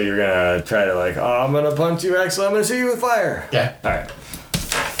right, so you're gonna try to like, oh, I'm gonna punch you, Axel. I'm gonna shoot you with fire. Yeah. All right.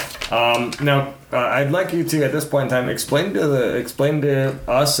 Now, I'd like you to, at this point in time, explain to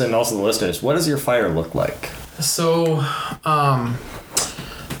us and also the listeners, what does your fire look like? So,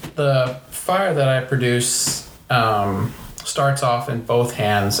 the fire that I produce starts off in both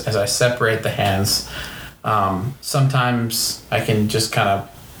hands. As I separate the hands, sometimes I can just kind of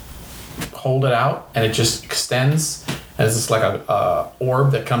hold it out and it just extends. And it's just like a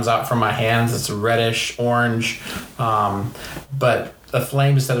orb that comes out from my hands. It's reddish orange, but the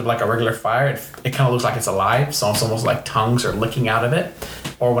flame, instead of like a regular fire, it kind of looks like it's alive. So it's almost like tongues are licking out of it.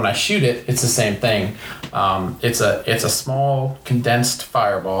 Or when I shoot it, it's the same thing. It's a small condensed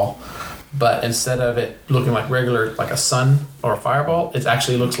fireball, but instead of it looking like regular, like a sun or a fireball, it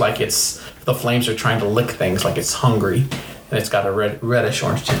actually looks like the flames are trying to lick things, like it's hungry, and it's got a reddish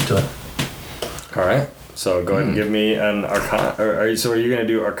orange tint to it. All right. So go ahead and give me an Arcana. Are you going to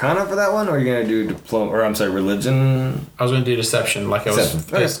do Arcana for that one, or are you going to do Diploma? Or I'm sorry, Religion. I was going to do Deception, like it was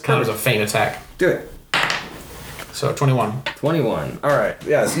Deception. Okay, just kind of a feint attack. Do it. So 21. 21. All right.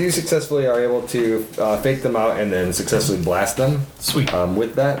 Yeah. So you successfully are able to fake them out and then successfully blast them. Sweet.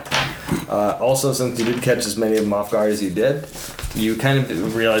 With that. Also, since you did catch as many of them off guard as you did, you kind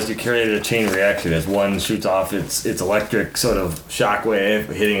of realized you created a chain reaction as one shoots off its electric sort of shockwave,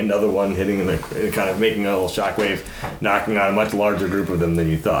 hitting another one, kind of making a little shockwave, knocking out a much larger group of them than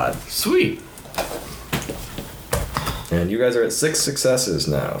you thought. Sweet. And you guys are at 6 successes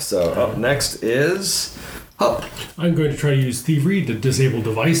now. So up next is Hup. I'm going to try to use Thievery, the disable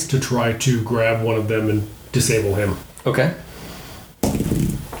device, to try to grab one of them and disable him. Okay.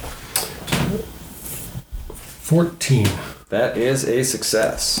 14. That is a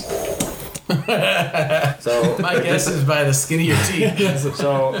success. So My guess is by the skin of your teeth.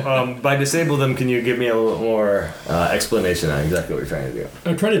 So, by disable them, can you give me a little more explanation on exactly what you're trying to do?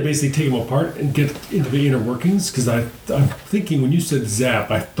 I'm trying to basically take them apart and get into the inner workings, because I'm thinking when you said zap,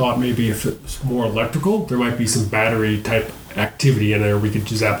 I thought maybe if it's more electrical, there might be some battery type activity in there. We could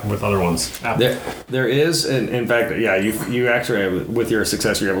just zap them with other ones. There is, in fact, yeah, you actually, with your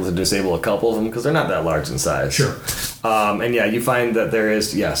success, you're able to disable a couple of them because they're not that large in size. Sure. And yeah, you find that there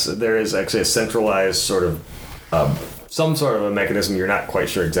is actually a centralized sort of some sort of a mechanism. You're not quite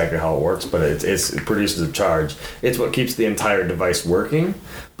sure exactly how it works, but it produces a charge. It's what keeps the entire device working,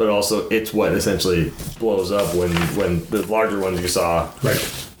 but also it's what essentially blows up when the larger ones you saw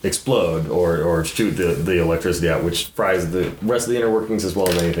explode or shoot the electricity out, which fries the rest of the inner workings as well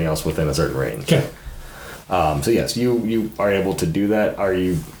as anything else within a certain range. Okay. So yes, you are able to do that. Are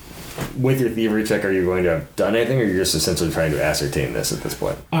you, with your thievery check, are you going to have done anything, or you're just essentially trying to ascertain this at this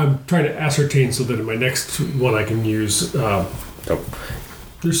point? I'm trying to ascertain so that in my next one I can use. So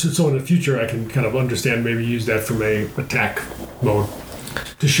in the future I can kind of understand, maybe use that from a attack mode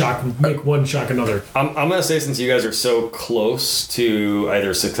to make one shock another. I'm gonna say, since you guys are so close to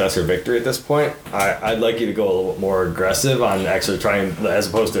either success or victory at this point, I'd like you to go a little bit more aggressive on actually trying, as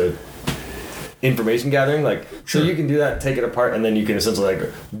opposed to information gathering. So you can do that, take it apart, and then you can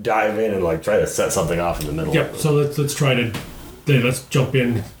essentially dive in and try to set something off in the middle. Yep. So let's try to let's jump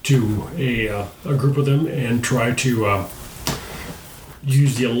into a group of them and try to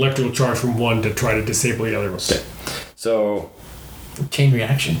use the electrical charge from one to try to disable the other ones. Okay. So. Chain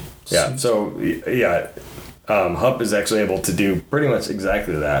reaction. Yeah. So Hup is actually able to do pretty much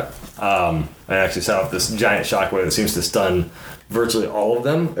exactly that. And actually set off this giant shockwave that seems to stun virtually all of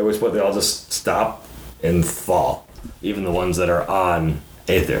them, at which point they all just stop and fall, even the ones that are on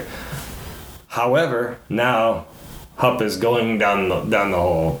Aether. However, now Hup is going down the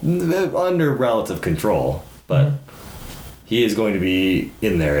hole under relative control, but he is going to be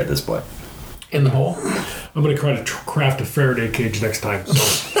in there at this point. In the hole? I'm going to try to craft a Faraday cage next time.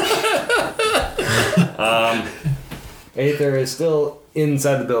 So. Aether is still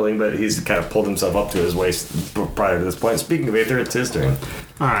inside the building, but he's kind of pulled himself up to his waist prior to this point. Speaking of Aether, it's his turn.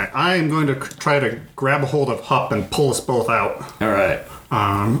 All right, I am going to try to grab a hold of Hup and pull us both out. All right.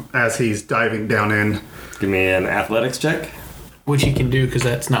 As he's diving down in. Give me an athletics check. Which he can do, because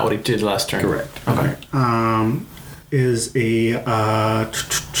that's not what he did last turn. Correct. Okay. Is a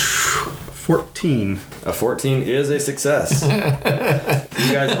 14. A 14 is a success.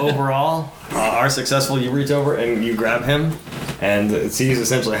 You guys overall are successful. You reach over and you grab him, and he's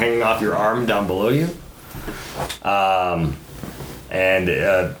essentially hanging off your arm down below you. and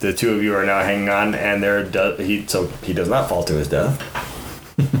the two of you are now hanging on, and he does not fall to his death.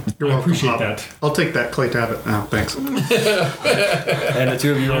 You're I welcome, appreciate Hop. that. I'll take that clay tablet now. Thanks. And the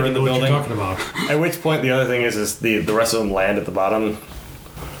two of you I are don't in the know what you're building. talking about. At which point, the other thing is the rest of them land at the bottom.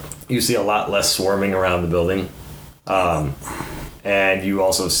 You see a lot less swarming around the building. And you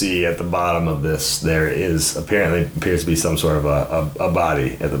also see at the bottom of this, there appears to be some sort of a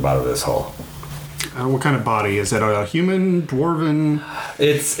body at the bottom of this hole. What kind of body? Is it a human, dwarven?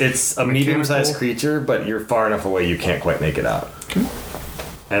 It's a Mechanical? medium-sized creature, but you're far enough away you can't quite make it out. Okay.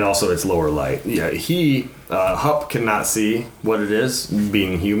 And also it's lower light. Yeah, Hup cannot see what it is,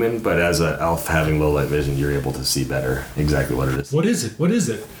 being human, but as an elf having low light vision, you're able to see better exactly what it is. What is it? What is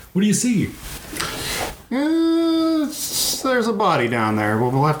it? What do you see? There's a body down there.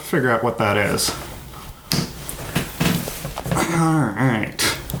 We'll have to figure out what that is. All right.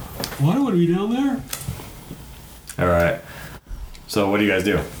 Why would we down there? All right. So what do you guys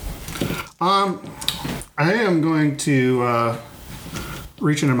do? I am going to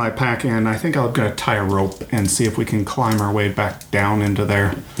reach into my pack, and I think I'm going to tie a rope and see if we can climb our way back down into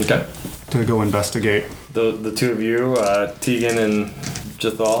there Okay. to go investigate. The two of you, Tegan and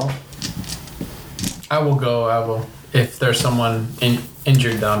Jathal. I will go. If there's someone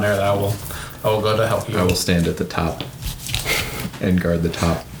injured down there, I will go to help you. I will stand at the top and guard the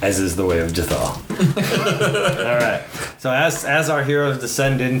top. As is the way of Jathal. All right. So as our heroes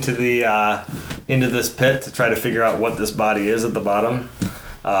descend into this pit to try to figure out what this body is at the bottom,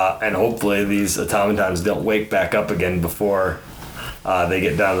 and hopefully these automatons don't wake back up again before they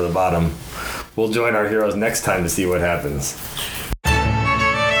get down to the bottom, we'll join our heroes next time to see what happens.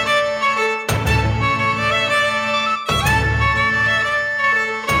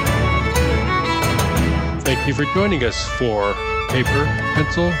 Thank you for joining us for Paper,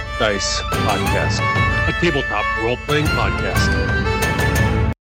 Pencil, Dice Podcast, a tabletop role-playing podcast.